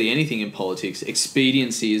with really anything in politics,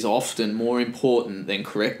 expediency is often more important than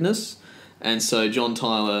correctness. And so John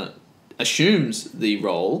Tyler assumes the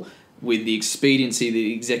role with the expediency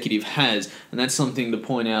the executive has, and that's something to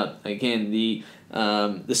point out again. The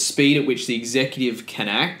speed at which the executive can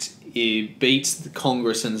act, it beats the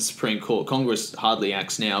Congress and the Supreme Court. Congress hardly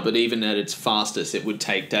acts now, but even at its fastest, it would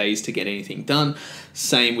take days to get anything done.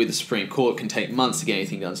 Same with the Supreme Court, can take months to get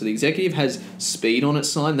anything done. So the executive has speed on its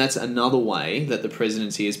side, and that's another way that the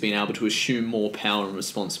presidency has been able to assume more power and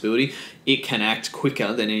responsibility. It can act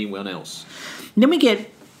quicker than anyone else. And then we get,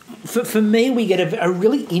 for me, we get a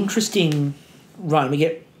really interesting run. We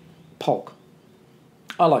get Polk.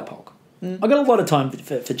 I like Polk. I got a lot of time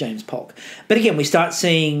for James Polk. But again, we start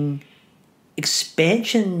seeing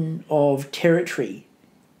expansion of territory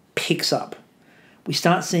picks up. We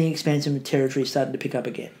start seeing expansion of territory starting to pick up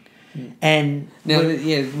again. And now,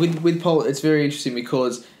 with Polk, it's very interesting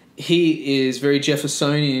because he is very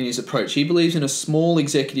Jeffersonian in his approach. He believes in a small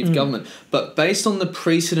executive government, but based on the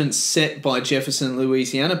precedent set by Jefferson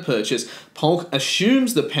Louisiana Purchase, Polk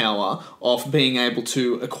assumes the power of being able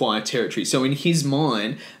to acquire territory. So in his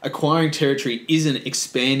mind, acquiring territory isn't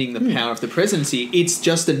expanding the power of the presidency; it's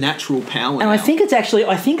just a natural power. And I think it's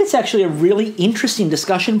actually a really interesting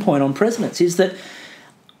discussion point on presidents is that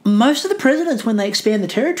most of the presidents, when they expand the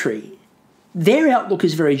territory, their outlook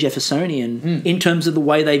is very Jeffersonian in terms of the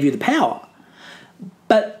way they view the power.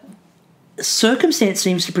 But circumstance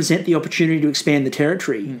seems to present the opportunity to expand the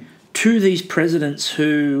territory to these presidents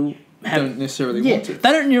who don't necessarily want it.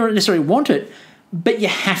 They don't necessarily want it, but you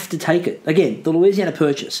have to take it. Again, the Louisiana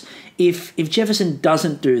Purchase. If Jefferson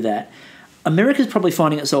doesn't do that, America's probably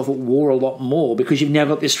finding itself at war a lot more because you've now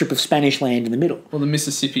got this strip of Spanish land in the middle. Well, the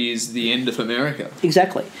Mississippi is the end of America.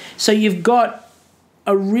 Exactly. So you've got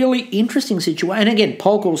a really interesting situation. And again,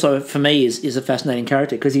 Polk also, for me, is a fascinating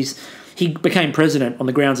character because he became president on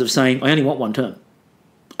the grounds of saying, I only want one term.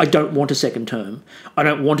 I don't want a second term. I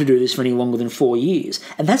don't want to do this for any longer than 4 years.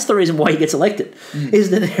 And that's the reason why he gets elected, is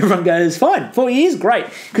that everyone goes, fine, 4 years, great.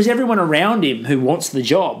 Because everyone around him who wants the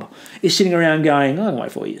job is sitting around going, I can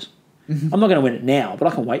wait 4 years. I'm not going to win it now,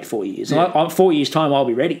 but I can wait 4 years. Yeah. 4 years' time, I'll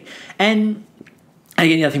be ready. And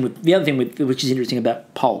again, the other thing which is interesting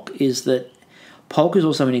about Polk is that Polk is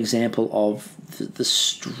also an example of the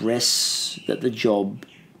stress that the job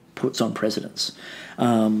puts on presidents.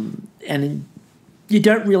 And you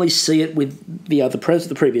don't really see it with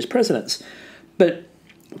the previous presidents. But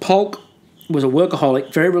Polk was a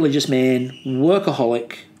workaholic, very religious man,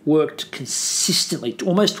 workaholic, worked consistently,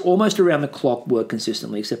 almost around the clock, worked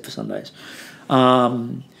consistently, except for Sundays.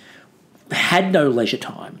 Had no leisure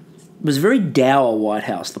time. It was a very dour White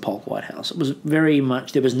House, the Polk White House. It was very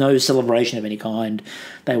much, there was no celebration of any kind.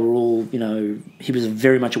 They were all, he was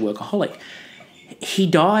very much a workaholic. He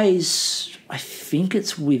dies, I think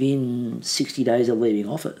it's within 60 days of leaving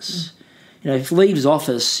office. He leaves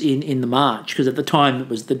office in the March, because at the time it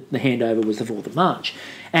was the handover was the 4th of March,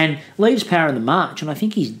 and leaves power in the March, and I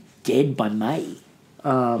think he's dead by May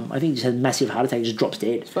I think he just had a massive heart attack, just drops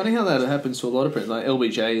dead. It's funny how that happens to a lot of presidents. Like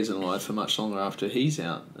LBJ isn't alive for much longer after he's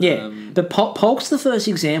out. Yeah, but Polk's the first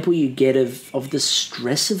example you get of the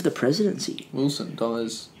stress of the presidency. Wilson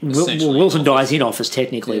dies. Wilson dies in office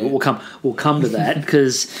technically, but we'll come to that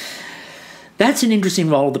because that's an interesting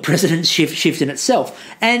role of the president's shift in itself.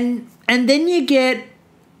 And then you get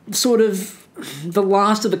sort of the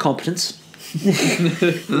last of the competence.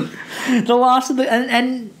 The last of the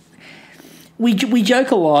and we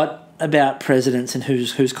joke a lot about presidents and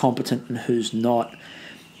who's competent and who's not,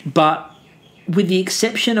 but with the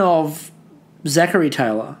exception of Zachary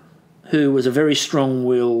Taylor, who was a very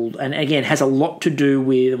strong-willed and again has a lot to do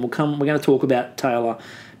with, and we're going to talk about Taylor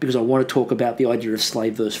because I want to talk about the idea of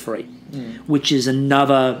slave versus free, which is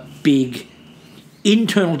another big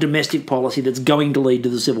internal domestic policy that's going to lead to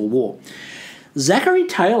the Civil War. Zachary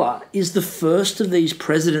Taylor is the first of these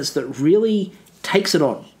presidents that really takes it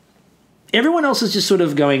on. Everyone else is just sort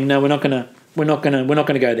of going, no, we're not going to go there. We're not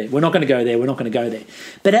going to go there. We're not going to go there.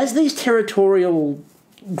 But as these territorial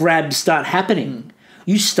grabs start happening,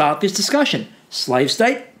 you start this discussion: slave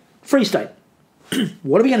state, free state.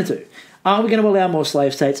 What are we going to do? Are we going to allow more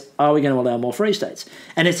slave states? Are we going to allow more free states?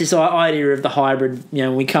 And it's this idea of the hybrid. You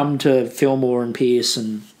know, when we come to Fillmore and Pierce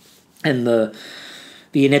and the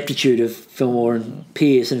ineptitude of Fillmore and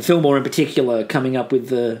Pierce, and Fillmore in particular coming up with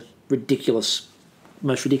the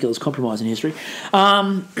most ridiculous compromise in history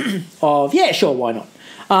of, yeah, sure, why not?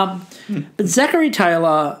 But Zachary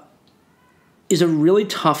Taylor is a really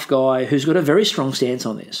tough guy who's got a very strong stance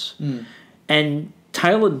on this. And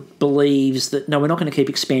Taylor believes that, no, we're not going to keep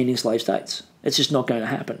expanding slave states. It's just not going to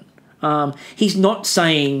happen. He's not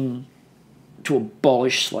saying to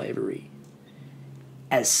abolish slavery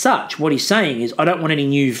as such. What he's saying is, I don't want any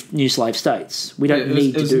new slave states. We don't need to do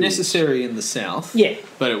it. It was necessary in the South,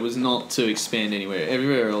 but it was not to expand anywhere.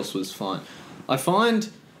 Everywhere else was fine. I find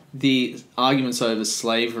the arguments over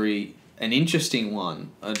slavery an interesting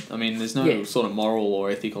one. I mean, there's no sort of moral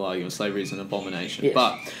or ethical argument. Slavery is an abomination. Yes.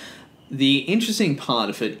 But the interesting part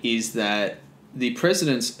of it is that the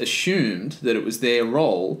presidents assumed that it was their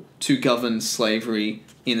role to govern slavery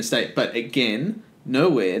in the state. But again,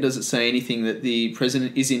 nowhere does it say anything that the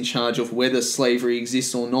president is in charge of whether slavery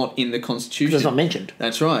exists or not in the Constitution. It's not mentioned.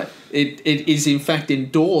 That's right. It is in fact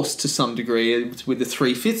endorsed to some degree with the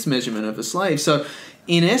 3/5 measurement of a slave. So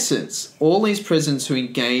in essence, all these presidents who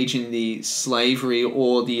engage in the slavery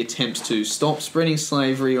or the attempts to stop spreading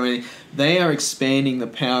slavery or anything, they are expanding the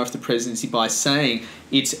power of the presidency by saying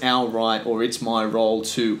it's our right or it's my role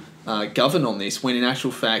to govern on this, when in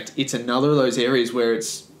actual fact it's another of those areas where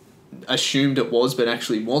it's assumed it was but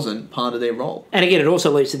actually wasn't part of their role. And again, it also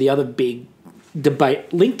leads to the other big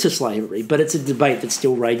debate linked to slavery, but it's a debate that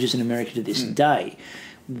still rages in America to this day,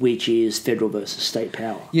 which is federal versus state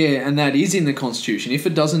power. Yeah, and that is in the Constitution. If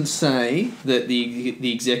it doesn't say that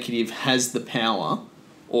the executive has the power,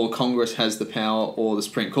 or Congress has the power, or the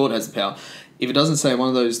Supreme Court has the power, if it doesn't say one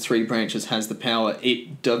of those three branches has the power,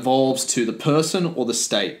 it devolves to the person or the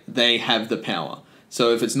state. They have the power.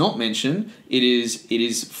 So if it's not mentioned, it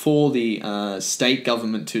is for the state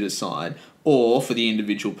government to decide or for the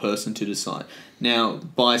individual person to decide. Now,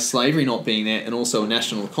 by slavery not being there and also a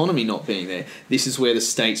national economy not being there, this is where the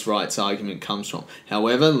states' rights argument comes from.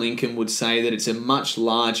 However, Lincoln would say that it's a much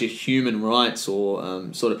larger human rights or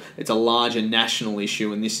it's a larger national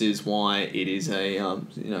issue, and this is why it is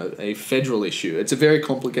a federal issue. It's a very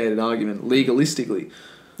complicated argument legalistically.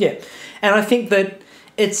 Yeah, and I think that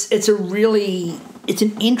it's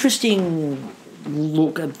an interesting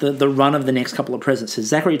look at the run of the next couple of presidents. So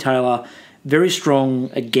Zachary Taylor, very strong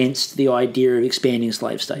against the idea of expanding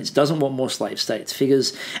slave states, doesn't want more slave states,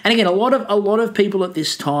 figures. And again, a lot of people at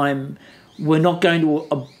this time were not going to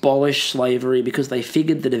abolish slavery because they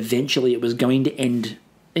figured that eventually it was going to end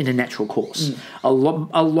in a natural course. A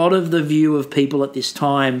lot of the view of people at this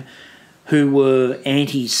time who were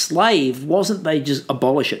anti-slave wasn't they just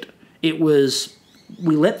abolish it. It was,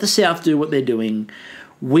 we let the South do what they're doing.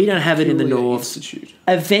 We don't have it in the North.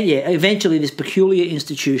 Eventually this peculiar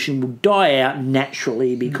institution will die out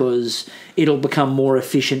naturally because it'll become more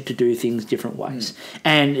efficient to do things different ways.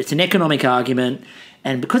 And it's an economic argument,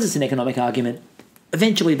 and because it's an economic argument,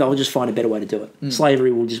 eventually they'll just find a better way to do it.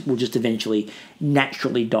 Slavery will just eventually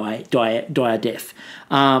naturally die a death.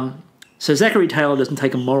 So Zachary Taylor doesn't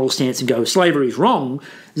take a moral stance and go, slavery's wrong.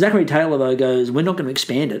 Zachary Taylor, though, goes, we're not going to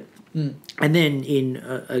expand it. And then in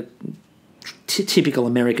a typical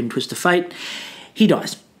American twist of fate, he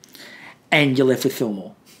dies. And you're left with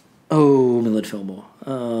Fillmore. Oh, Millard Fillmore.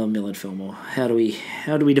 Millard Fillmore. How do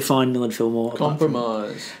we define Millard Fillmore?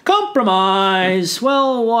 Compromise.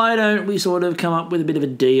 Well, why don't we sort of come up with a bit of a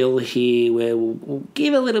deal here where we'll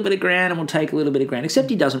give a little bit of ground and we'll take a little bit of ground. Except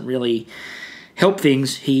he doesn't really help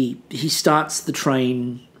things. He starts the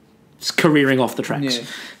train careering off the tracks. Yeah.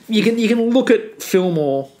 You can look at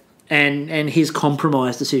Fillmore and his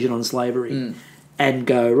compromise decision on slavery and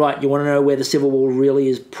go, right, you want to know where the Civil War really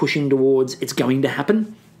is pushing towards it's going to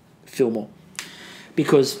happen? Fillmore.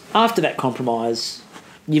 Because after that compromise,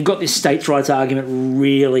 you've got this states' rights argument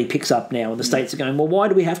really picks up now, and the states are going, well, why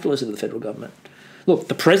do we have to listen to the federal government? Look,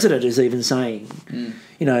 the president is even saying,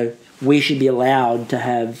 we should be allowed to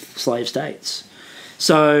have slave states.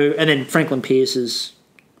 So, and then Franklin Pierce is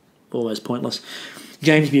almost pointless.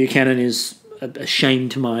 James Buchanan is a shame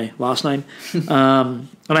to my last name. And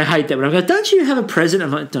I hate that when I go, don't you have a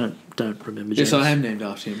president? I'm like, don't remember James. Yes, I am named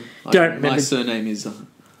after him. My surname is...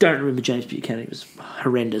 Don't remember James Buchanan. It was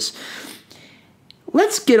horrendous.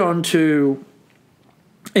 Let's get on to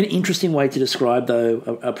an interesting way to describe,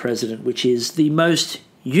 though, a president, which is the most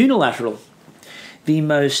unilateral, the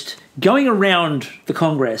most going around the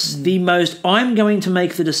Congress, the most I'm going to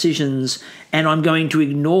make the decisions and I'm going to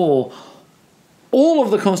ignore all of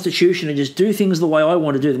the Constitution and just do things the way I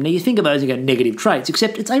want to do them. Now, you think of those and go negative traits,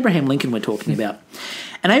 except it's Abraham Lincoln we're talking about.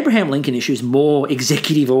 And Abraham Lincoln issues more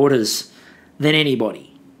executive orders than anybody.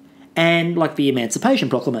 And like the Emancipation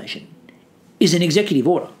Proclamation is an executive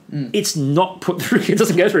order. It's not put through, it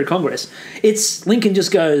doesn't go through Congress. Lincoln just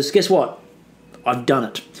goes, guess what? I've done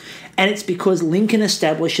it. And it's because Lincoln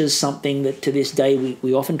establishes something that to this day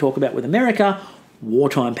we often talk about with America,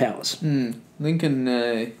 wartime powers. Lincoln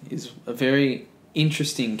is a very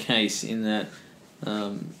interesting case in that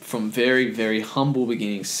from very, very humble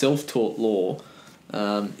beginnings, self-taught law,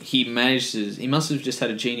 he must have just had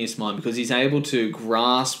a genius mind because he's able to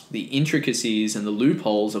grasp the intricacies and the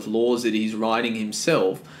loopholes of laws that he's writing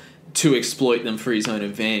himself to exploit them for his own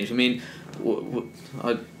advantage. I mean,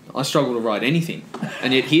 I struggle to write anything,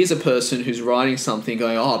 and yet here's a person who's writing something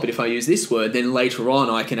going, but if I use this word, then later on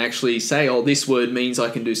I can actually say, this word means I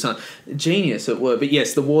can do something. Genius at word. But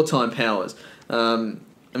yes, the wartime powers. I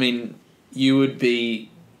mean, you would be...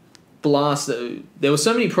 There were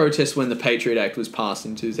so many protests when the Patriot Act was passed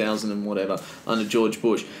in 2000 and whatever under George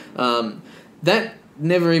Bush. That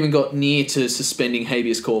never even got near to suspending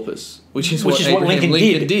habeas corpus, which is what Lincoln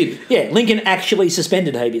did. Yeah, Lincoln actually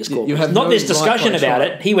suspended habeas corpus. You have not this discussion about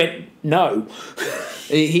it. He went, no.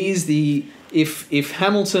 He's the... If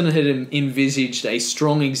Hamilton had envisaged a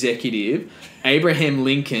strong executive, Abraham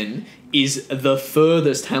Lincoln is the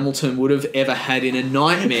furthest Hamilton would have ever had in a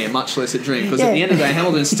nightmare, much less a dream. Because at the end of the day,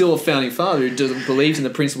 Hamilton's still a founding father who believes in the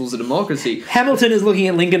principles of democracy. Hamilton is looking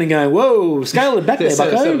at Lincoln and going, whoa, scale it back there,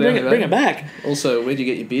 bucko, bring it back. Also, where'd you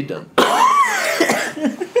get your beard done?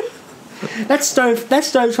 That's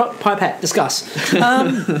stovepipe hat. Discuss.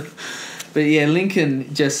 But yeah,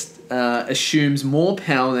 Lincoln just assumes more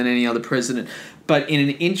power than any other president. But in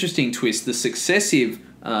an interesting twist, the successive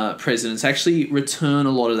presidents actually return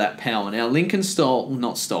a lot of that power. Now, Lincoln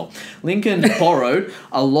borrowed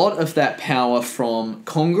a lot of that power from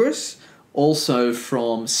Congress, also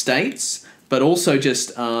from states, but also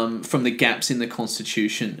just from the gaps in the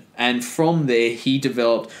Constitution. And from there, he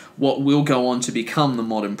developed what will go on to become the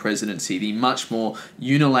modern presidency, the much more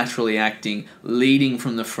unilaterally acting, leading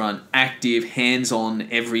from the front, active, hands-on,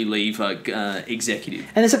 every lever executive.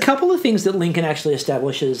 And there's a couple of things that Lincoln actually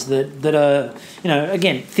establishes that are,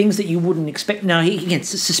 again, things that you wouldn't expect. Now, he again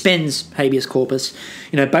suspends habeas corpus,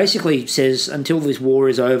 basically says until this war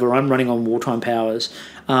is over, I'm running on wartime powers.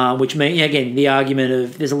 Which means, again, the argument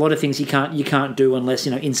of there's a lot of things you can't do unless,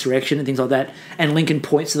 insurrection and things like that. And Lincoln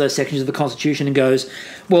points to those sections of the Constitution and goes,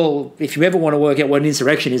 well, if you ever want to work out what an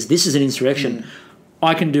insurrection is, this is an insurrection.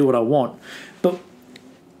 I can do what I want. But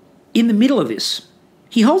in the middle of this,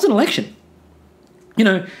 he holds an election.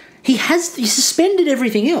 He suspended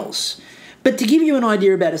everything else. But to give you an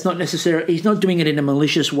idea about it's not necessarily, he's not doing it in a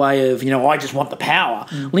malicious way of, I just want the power.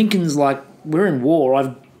 Lincoln's like, we're in war.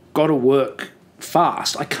 I've got to work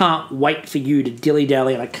fast. I can't wait for you to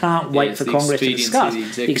dilly-dally, and I can't wait for Congress to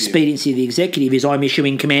discuss. The expediency of the executive is I'm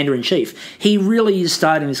issuing commander-in-chief. He really is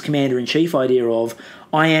starting this commander-in-chief idea of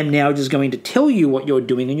I am now just going to tell you what you're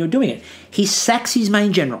doing and you're doing it. He sacks his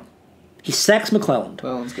main general. He sacks McClelland.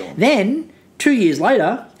 Then, 2 years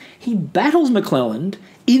later, he battles McClelland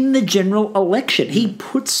in the general election. He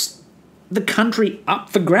puts the country up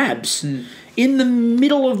for grabs in the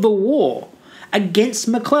middle of the war against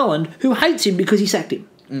McClelland, who hates him because he sacked him.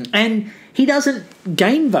 And he doesn't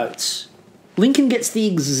gain votes. Lincoln gets the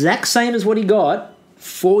exact same as what he got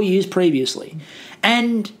 4 years previously.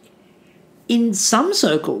 And in some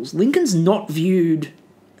circles, Lincoln's not viewed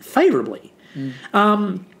favourably.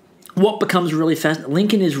 What becomes really fascinating,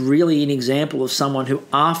 Lincoln is really an example of someone who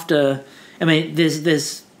after, I mean,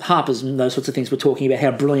 there's Harper's and those sorts of things were talking about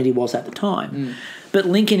how brilliant he was at the time. But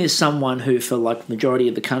Lincoln is someone who, for like the majority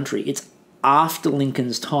of the country, it's after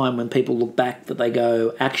Lincoln's time when people look back that they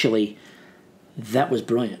go, actually, that was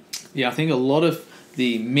brilliant. Yeah, I think a lot of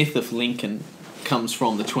the myth of Lincoln comes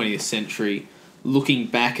from the 20th century, looking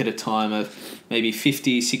back at a time of maybe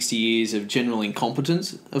 50, 60 years of general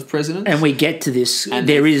incompetence of presidents. And we get to this, and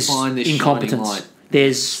there is this incompetence.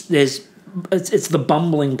 There's it's the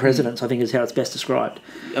bumbling presidents, I think is how it's best described.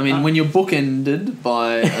 I mean, when you're bookended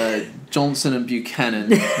by Johnson and Buchanan,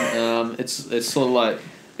 it's sort of like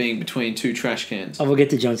being between two trash cans. We'll get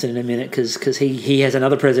to Johnson in a minute because he has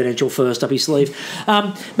another presidential first up his sleeve.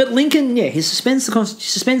 But Lincoln, he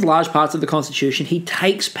suspends large parts of the Constitution. He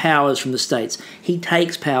takes powers from the states. He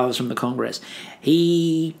takes powers from the Congress.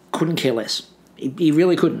 He couldn't care less. He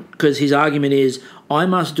really couldn't, because his argument is, I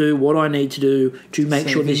must do what I need to do to make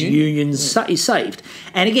sure this union is saved.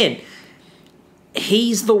 And again,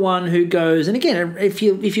 he's the one who goes, and again, if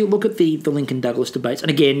you look at the Lincoln-Douglas debates, and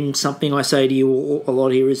again, something I say to you a lot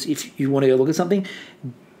here is, if you want to go look at something,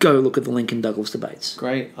 go look at the Lincoln-Douglas debates.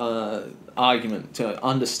 Great argument to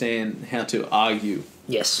understand how to argue.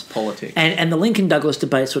 Yes, politics. And the Lincoln-Douglas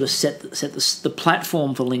debate sort of set the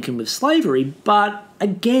platform for Lincoln with slavery. But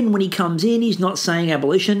again, when he comes in, he's not saying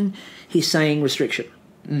abolition; he's saying restriction.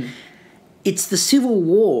 It's the Civil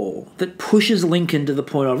War that pushes Lincoln to the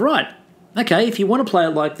point of, right, okay, if you want to play it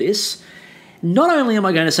like this, not only am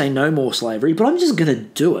I going to say no more slavery, but I'm just going to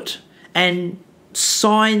do it, and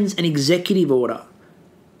signs an executive order,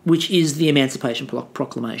 which is the Emancipation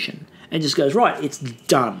Proclamation, and just goes, right, it's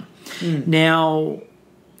done. Now,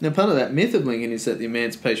 part of that myth of Lincoln is that the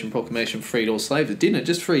Emancipation Proclamation freed all slaves. It didn't. It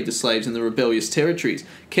just freed the slaves in the rebellious territories,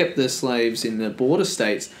 kept the slaves in the border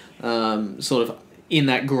states sort of in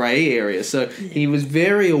that grey area. So he was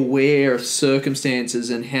very aware of circumstances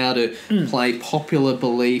and how to play popular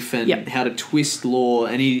belief and how to twist law,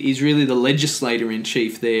 and he's really the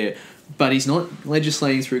legislator-in-chief there. But he's not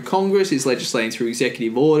legislating through Congress, he's legislating through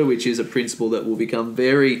executive order, which is a principle that will become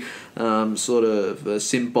very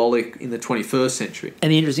symbolic in the 21st century.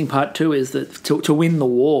 And the interesting part too is that to win the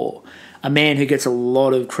war, a man who gets a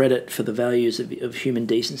lot of credit for the values of human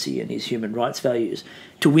decency and his human rights values,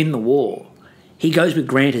 to win the war, he goes with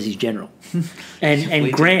Grant as his general.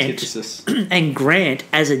 and Grant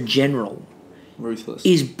as a general ruthless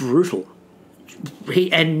is brutal. He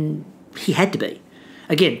had to be.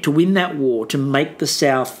 Again, to win that war, to make the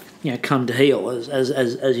South, come to heel,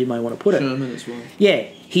 as you may want to put it. Sherman as well. Yeah,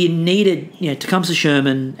 he needed, Tecumseh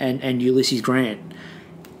Sherman and Ulysses Grant.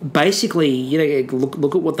 Basically,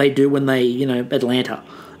 look at what they do when they, Atlanta.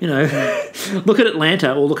 Look at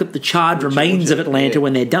Atlanta, or look at the charred remains of Atlanta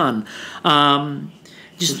when they're done.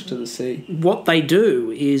 Just to the sea. What they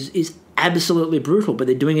do is absolutely brutal, but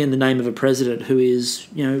they're doing it in the name of a president who is,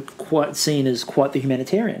 quite seen as quite the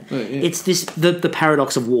humanitarian. Oh, yeah. It's the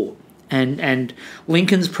paradox of war, and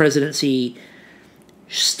Lincoln's presidency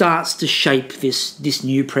starts to shape this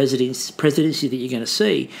new presidency that you're going to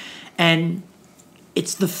see, and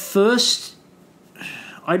it's the first.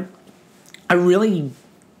 I really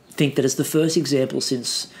think that it's the first example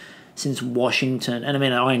since Washington, and I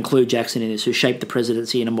mean I include Jackson in this, who shaped the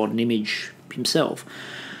presidency in a modern image himself.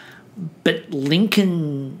 But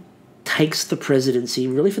Lincoln takes the presidency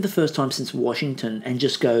really for the first time since Washington and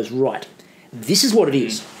just goes, right, this is what it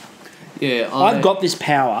is. Yeah, I've got this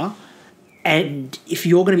power, and if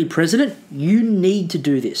you're going to be president, you need to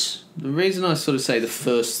do this. The reason I sort of say the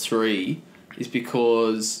first three is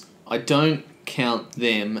because I don't count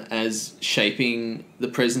them as shaping the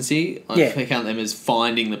presidency. I count them as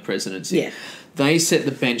finding the presidency. Yeah. They set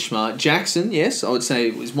the benchmark. Jackson, yes, I would say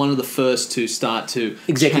was one of the first to start to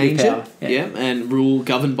executive change power, it, and rule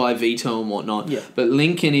governed by veto and whatnot. Yeah. But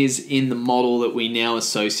Lincoln is in the model that we now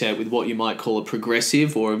associate with what you might call a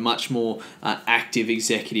progressive or a much more active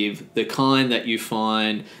executive, the kind that you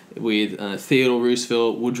find with Theodore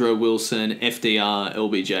Roosevelt, Woodrow Wilson, FDR,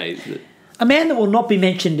 LBJ. A man that will not be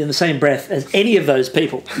mentioned in the same breath as any of those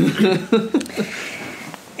people.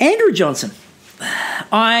 Andrew Johnson.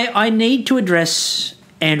 I need to address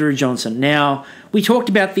Andrew Johnson. Now, we talked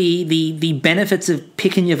about the benefits of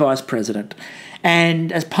picking your vice president.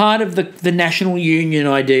 And as part of the national union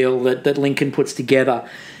ideal that Lincoln puts together,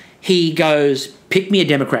 he goes, pick me a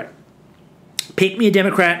Democrat. Pick me a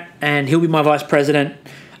Democrat and he'll be my vice president.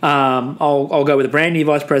 I'll go with a brand new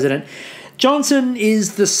vice president. Johnson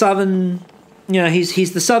is the southern,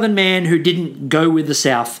 he's the southern man who didn't go with the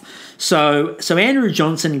South. So Andrew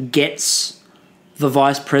Johnson gets the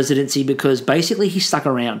vice presidency because basically he stuck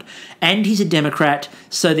around and he's a Democrat.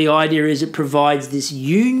 So the idea is it provides this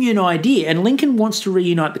union idea, and Lincoln wants to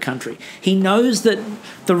reunite the country. He knows that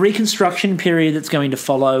the Reconstruction period that's going to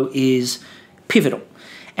follow is pivotal,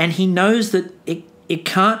 and he knows that it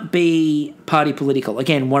can't be party political.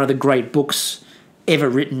 Again, one of the great books ever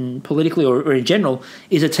written politically or in general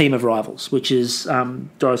is A Team of Rivals, which is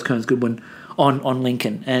Doris Kearns Goodwin on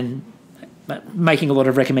Lincoln, and making a lot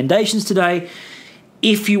of recommendations today.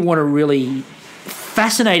 If you want a really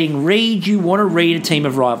fascinating read, you want to read A Team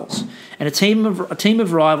of Rivals. And A Team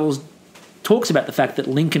of Rivals talks about the fact that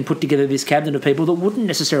Lincoln put together this cabinet of people that wouldn't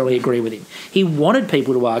necessarily agree with him. He wanted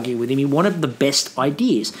people to argue with him. He wanted the best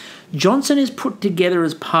ideas. Johnson is put together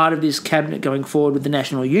as part of this cabinet going forward with the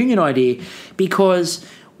National Union idea because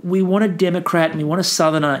we want a Democrat and we want a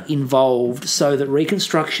Southerner involved so that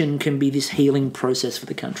Reconstruction can be this healing process for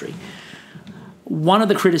the country. One of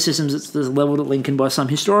the criticisms that's levelled at Lincoln by some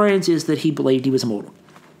historians is that he believed he was immortal.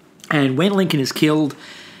 And when Lincoln is killed,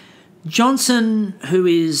 Johnson, who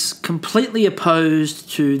is completely opposed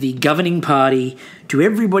to the governing party, to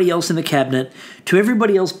everybody else in the cabinet, to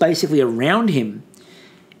everybody else basically around him,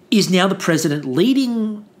 is now the president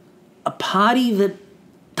leading a party that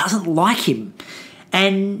doesn't like him.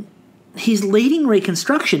 And he's leading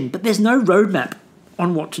Reconstruction, but there's no roadmap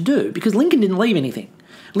on what to do because Lincoln didn't leave anything.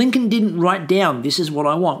 Lincoln didn't write down, this is what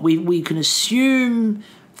I want. We can assume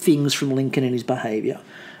things from Lincoln and his behaviour.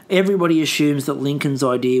 Everybody assumes that Lincoln's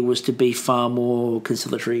idea was to be far more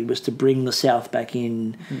conciliatory, was to bring the South back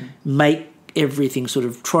in, make everything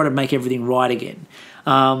try to make everything right again.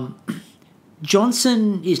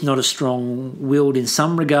 Johnson is not as strong-willed in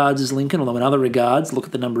some regards as Lincoln, although in other regards, look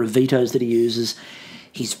at the number of vetoes that he uses,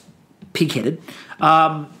 he's pig-headed.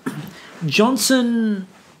 Johnson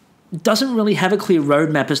doesn't really have a clear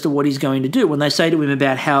roadmap as to what he's going to do. When they say to him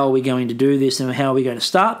about how are we going to do this and how are we going to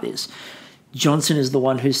start this, Johnson is the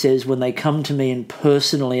one who says when they come to me and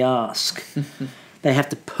personally ask, they have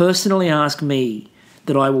to personally ask me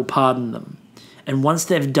that I will pardon them. And once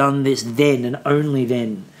they've done this, then and only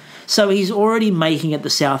then. So he's already making it the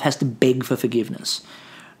South has to beg for forgiveness.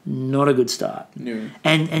 Not a good start. No.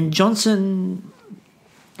 And Johnson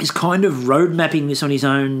is kind of road mapping this on his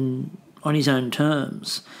own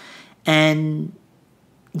terms. And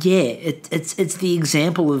yeah, it's the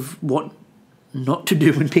example of what not to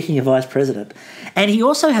do when picking a vice president. And he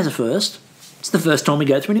also has a first. It's the first time we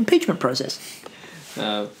go through an impeachment process.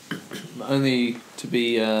 Only to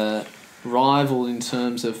be rivaled in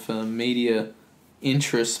terms of media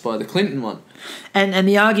interest by the Clinton one. And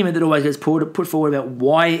the argument that always gets put forward about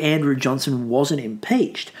why Andrew Johnson wasn't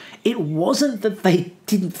impeached, it wasn't that they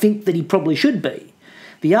didn't think that he probably should be.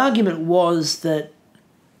 The argument was that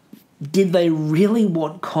did they really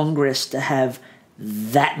want Congress to have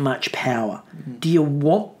that much power? Mm-hmm. Do you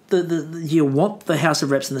want the House of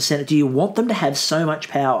Reps and the Senate? Do you want them to have so much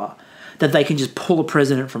power that they can just pull a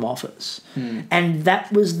president from office? Mm. And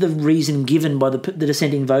that was the reason given by the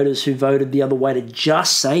dissenting voters who voted the other way to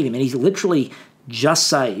just save him. And he's literally just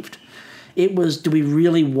saved. It was, do we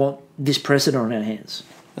really want this precedent on our hands?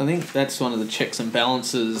 I think that's one of the checks and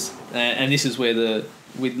balances, and this is where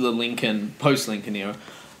with the Lincoln, post-Lincoln era,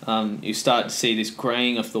 you start to see this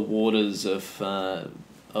greying of the waters of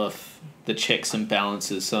the checks and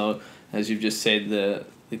balances. So, as you've just said, the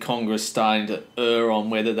Congress starting to err on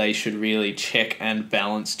whether they should really check and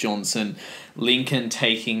balance Johnson. Lincoln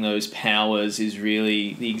taking those powers is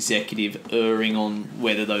really the executive erring on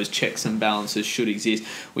whether those checks and balances should exist.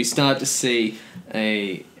 We start to see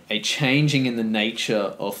a changing in the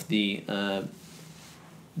nature of the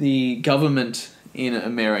government in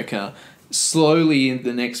America slowly in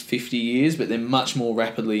the next 50 years, but then much more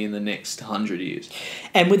rapidly in the next 100 years.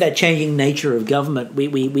 And with that changing nature of government,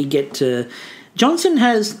 we get to... Johnson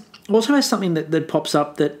also has something that pops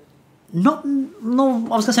up that not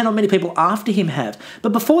many people after him have.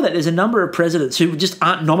 But before that, there's a number of presidents who just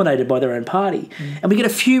aren't nominated by their own party. Mm. And we get a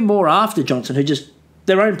few more after Johnson who just,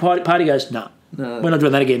 their own party goes, no, we're not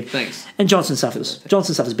doing that again. Thanks. And Johnson suffers.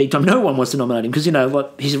 Johnson suffers big time. No one wants to nominate him because,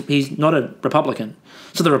 he's not a Republican.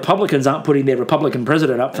 So the Republicans aren't putting their Republican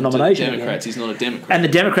president up for nomination. The Democrats, he's not a Democrat. And the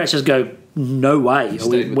Democrats just go, no way,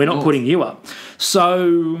 we're not putting you up.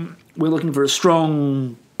 So we're looking for a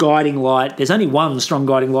strong guiding light. There's only one strong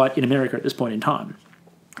guiding light in America at this point in time,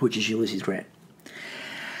 which is Ulysses Grant.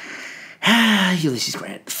 Ulysses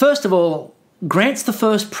Grant. First of all, Grant's the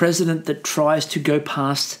first president that tries to go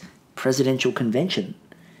past presidential convention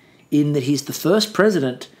in that he's the first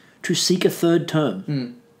president to seek a third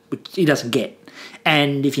term, which he doesn't get.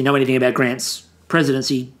 And if you know anything about Grant's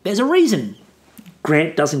presidency, there's a reason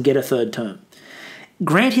Grant doesn't get a third term.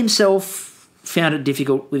 Grant himself found it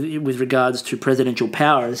difficult with regards to presidential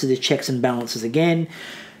power. This is his checks and balances again.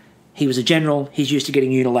 He was a general. He's used to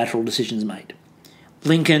getting unilateral decisions made.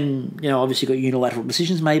 Lincoln, obviously got unilateral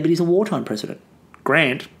decisions made, but he's a wartime president.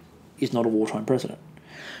 Grant is not a wartime president.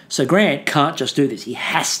 So Grant can't just do this. He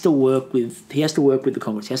has to work with the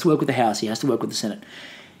Congress. He has to work with the House. He has to work with the Senate.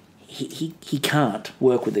 He can't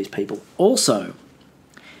work with these people. Also,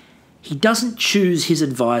 he doesn't choose his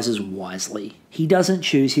advisors wisely. He doesn't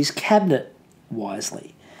choose his cabinet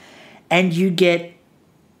wisely. And you get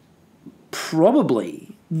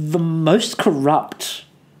probably the most corrupt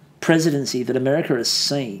presidency that America has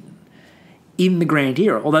seen in the Grant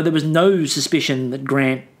era, although there was no suspicion that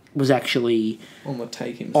Grant was actually on the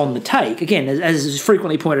take himself. On the take. Again, as is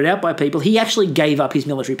frequently pointed out by people, he actually gave up his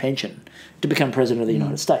military pension to become president of the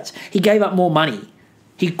United States. He gave up more money.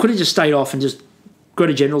 He could have just stayed off and just got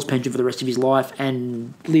a general's pension for the rest of his life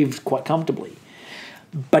and lived quite comfortably.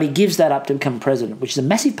 But he gives that up to become president, which is a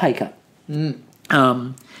massive pay cut.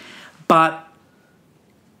 But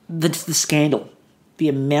the scandal, the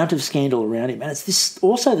amount of scandal around him, and it's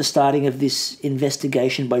also the starting of this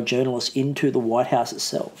investigation by journalists into the White House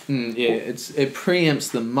itself. It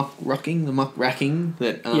preempts the muckracking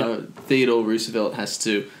that Theodore Roosevelt has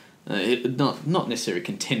to not necessarily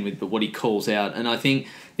contend with, but what he calls out. And I think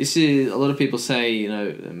this is, a lot of people say,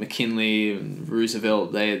 McKinley and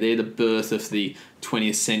Roosevelt, they're the birth of the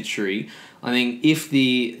 20th century. I think if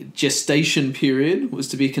the gestation period was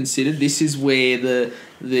to be considered, this is where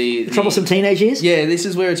the troublesome teenage years? Yeah, this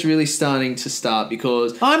is where it's really starting to start,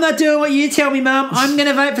 because I'm not doing what you tell me, Mum. I'm going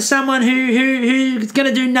to vote for someone who's going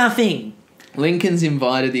to do nothing. Lincoln's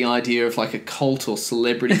invited the idea of like a cult or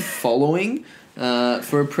celebrity following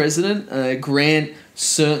for a president. Grant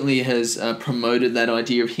certainly has promoted that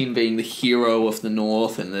idea of him being the hero of the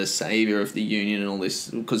North and the saviour of the Union and all this,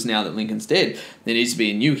 because now that Lincoln's dead, there needs to be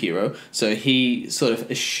a new hero. So he sort of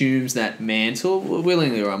assumes that mantle,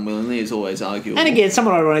 willingly or unwillingly, is always arguable. And again,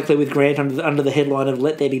 somewhat ironically with Grant under the headline of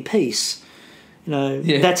 "Let there be peace."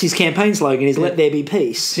 That's his campaign slogan, is "Let there be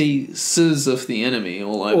peace." Pieces of the enemy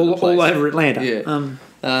all over the place. All over Atlanta.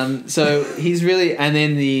 Yeah. So he's really... And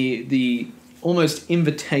then the almost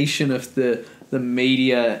invitation of the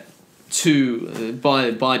media to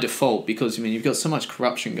by default, because you've got so much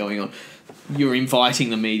corruption going on, you're inviting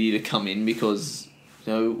the media to come in because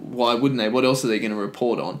why wouldn't they? What else are they going to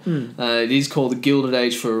report on? It is called the Gilded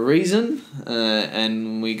Age for a reason,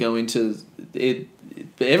 and we go into it.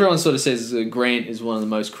 But everyone sort of says Grant is one of the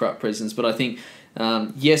most corrupt presidents, but I think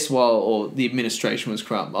while the administration was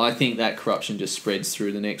corrupt, I think that corruption just spreads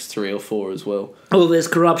through the next 3 or 4 as well. Well, there's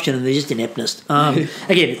corruption and there's just ineptness.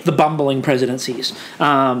 Again, the bumbling presidencies.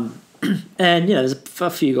 And, there's a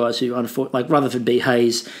few guys who, like Rutherford B.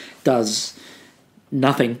 Hayes, does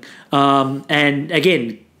nothing. And,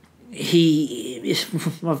 again,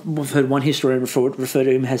 I've heard one historian refer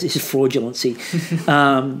to him as his fraudulency.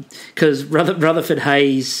 Because Rutherford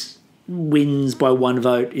Hayes wins by 1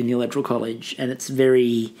 vote in the Electoral College, and it's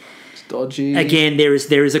very... It's dodgy. Again, there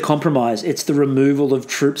is a compromise. It's the removal of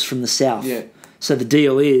troops from the South. Yeah. So the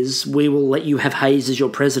deal is, we will let you have Hayes as your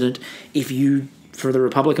president for the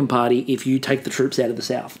Republican Party, if you take the troops out of the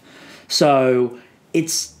South. So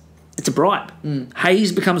it's a bribe.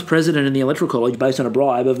 Hayes becomes president in the Electoral College based on a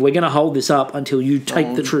bribe of, we're going to hold this up until you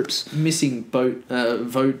take the troops. Missing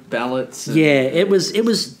vote ballots. And it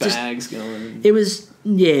was bags going. It was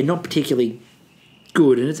not particularly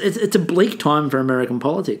good, and it's a bleak time for American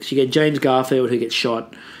politics. You get James Garfield, who gets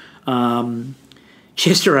shot.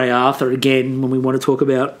 Chester A. Arthur, again, when we want to talk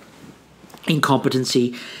about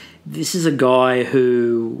incompetency, this is a guy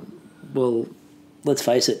who, well, let's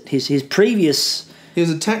face it, his previous... He was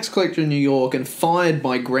a tax collector in New York and fired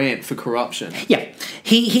by Grant for corruption. Yeah.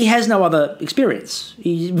 He has no other experience.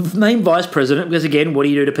 He's named vice president because, again, what do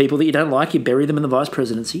you do to people that you don't like? You bury them in the vice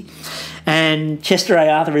presidency. And Chester A.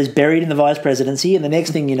 Arthur is buried in the vice presidency, and the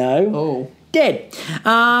next thing you know, dead.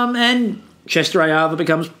 And Chester A. Arthur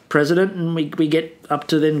becomes president, and we get up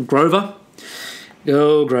to then Grover.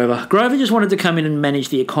 Oh, Grover. Grover just wanted to come in and manage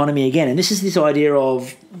the economy again. And this is this idea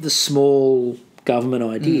of the small government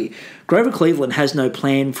idea. Grover Cleveland has no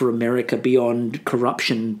plan for America beyond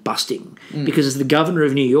corruption busting, because as the governor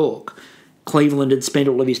of New York, Cleveland had spent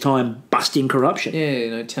all of his time busting corruption.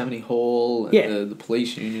 Yeah, Tammany Hall, the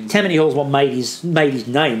police union. Tammany Hall's what made his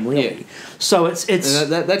name, really. Yeah. So it's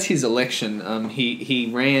that's his election. He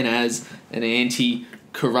ran as an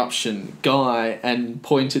anti-corruption guy and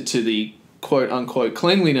pointed to the quote unquote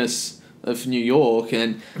cleanliness of New York,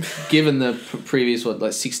 and given the previous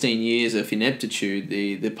 16 years of ineptitude,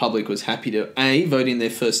 the public was happy to A, vote in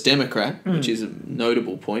their first Democrat, which is a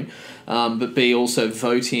notable point, but B, also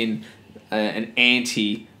vote in an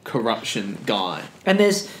anti-corruption guy. And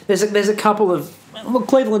there's a couple of look.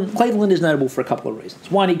 Cleveland is notable for a couple of reasons.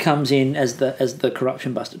 One, he comes in as the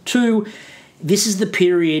corruption buster. Two, this is the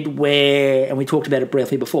period where, and we talked about it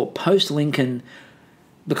briefly before, post Lincoln,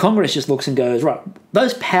 the Congress just looks and goes, right,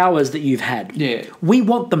 those powers that you've had, we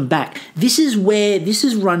want them back. This is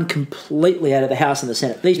run completely out of the House and the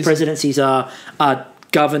Senate. These presidencies are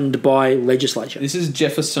governed by legislature. This is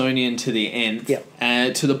Jeffersonian to the nth,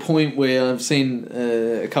 to the point where I've seen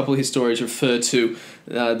a couple of historians refer to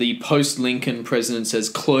the post-Lincoln presidents as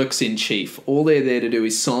clerks-in-chief. All they're there to do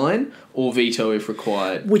is sign or veto if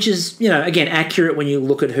required. Which is, again, accurate when you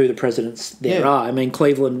look at who the presidents there are. I mean,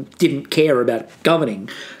 Cleveland didn't care about governing.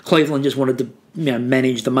 Cleveland just wanted to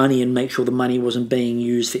manage the money and make sure the money wasn't being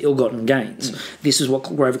used for ill-gotten gains. This is what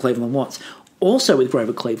Grover Cleveland wants. Also with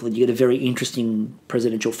Grover Cleveland, you get a very interesting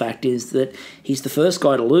presidential fact is that he's the first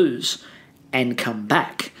guy to lose and come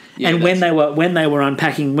back. And when they were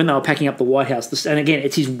packing up the White House, and again,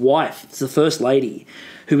 it's his wife, it's the First Lady,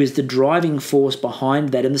 who is the driving force behind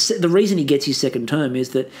that. And the reason he gets his second term is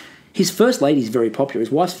that his First Lady is very popular.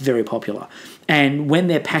 His wife's very popular. And when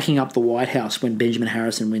they're packing up the White House, when Benjamin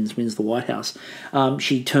Harrison wins the White House,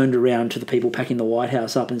 she turned around to the people packing the White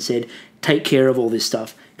House up and said, take care of all this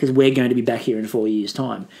stuff because we're going to be back here in 4 years'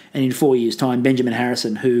 time. And in 4 years' time, Benjamin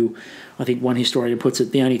Harrison, who I think one historian puts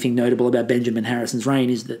it, the only thing notable about Benjamin Harrison's reign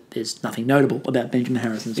is that there's nothing notable about Benjamin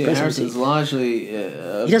Harrison's presidency. Harrison's largely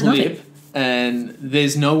a he does blip, nothing. And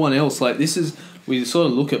there's no one else. Like, this is... We sort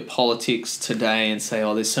of look at politics today and say,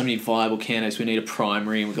 oh, there's so many viable candidates, we need a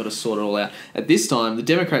primary and we've got to sort it all out. At this time, the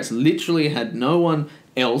Democrats literally had no one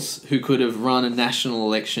else who could have run a national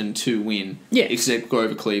election to win except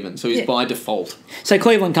Grover Cleveland. So he's by default. So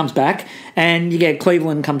Cleveland comes back, and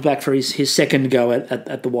Cleveland comes back for his second go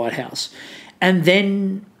at the White House. And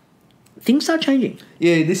then things start changing.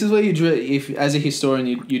 Yeah, this is where as a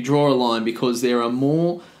historian, you draw a line because there are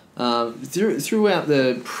more... throughout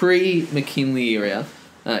the pre-McKinley era,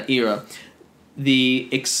 the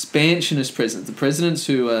expansionist presidents, the presidents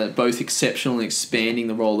who are both exceptional and expanding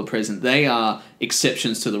the role of the president, they are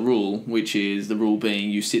exceptions to the rule, which is the rule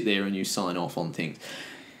being you sit there and you sign off on things.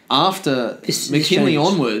 After McKinley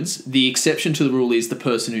onwards, the exception to the rule is the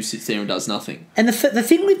person who sits there and does nothing. And the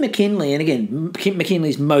thing with McKinley, and again,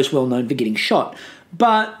 McKinley's most well known for getting shot,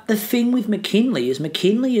 but the thing with McKinley is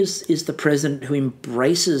the president who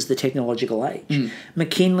embraces the technological age.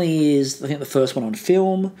 McKinley is, I think, the first one on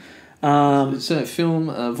film. So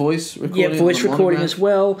film, voice recording. Yeah, voice recording as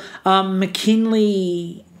well.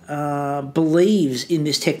 McKinley believes in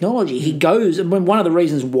this technology. He goes, and one of the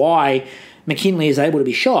reasons why McKinley is able to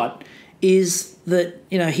be shot is that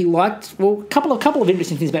he liked a couple of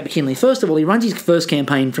interesting things about McKinley. First of all, he runs his first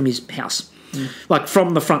campaign from his house. Like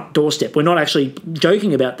from the front doorstep. We're not actually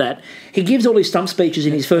joking about that. He gives all his stump speeches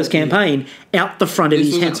in his first campaign out the front of his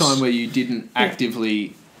house. This was a time where you didn't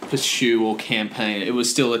actively pursue or campaign. It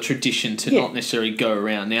was still a tradition to not necessarily go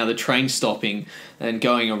around. Now the train stopping and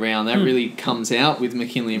going around, that really comes out with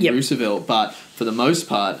McKinley and Roosevelt. But for the most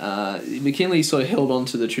part, McKinley sort of held on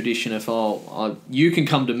to the tradition of, you can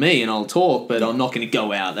come to me and I'll talk, but I'm not going to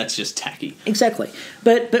go out. That's just tacky. Exactly.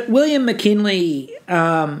 But William McKinley...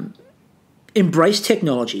 embraced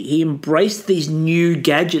technology. He embraced these new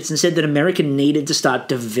gadgets and said that America needed to start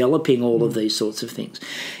developing all of these sorts of things.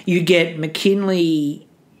 You get McKinley,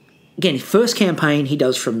 again, his first campaign he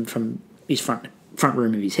does from his front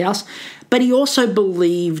room of his house, but he also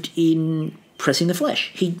believed in pressing the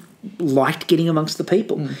flesh. He liked getting amongst the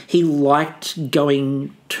people. He liked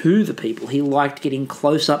going to the people. He liked getting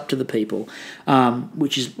close up to the people,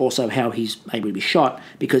 which is also how he's able to be shot,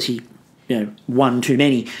 because he one too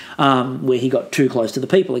many, where he got too close to the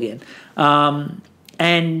people again.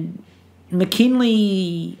 And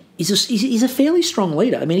McKinley is a fairly strong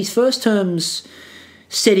leader. I mean, his first term's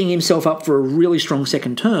setting himself up for a really strong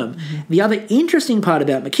second term. The other interesting part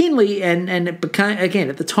about McKinley, and it became, again,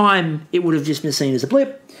 at the time, it would have just been seen as a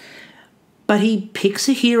blip, but he picks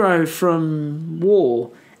a hero from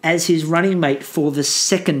war as his running mate for the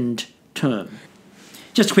second term.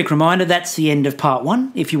 Just a quick reminder, that's the end of part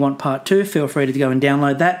 1. If you want part 2, feel free to go and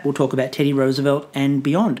download that. We'll talk about Teddy Roosevelt and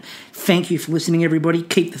beyond. Thank you for listening, everybody.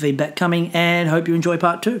 Keep the feedback coming and hope you enjoy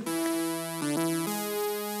part 2.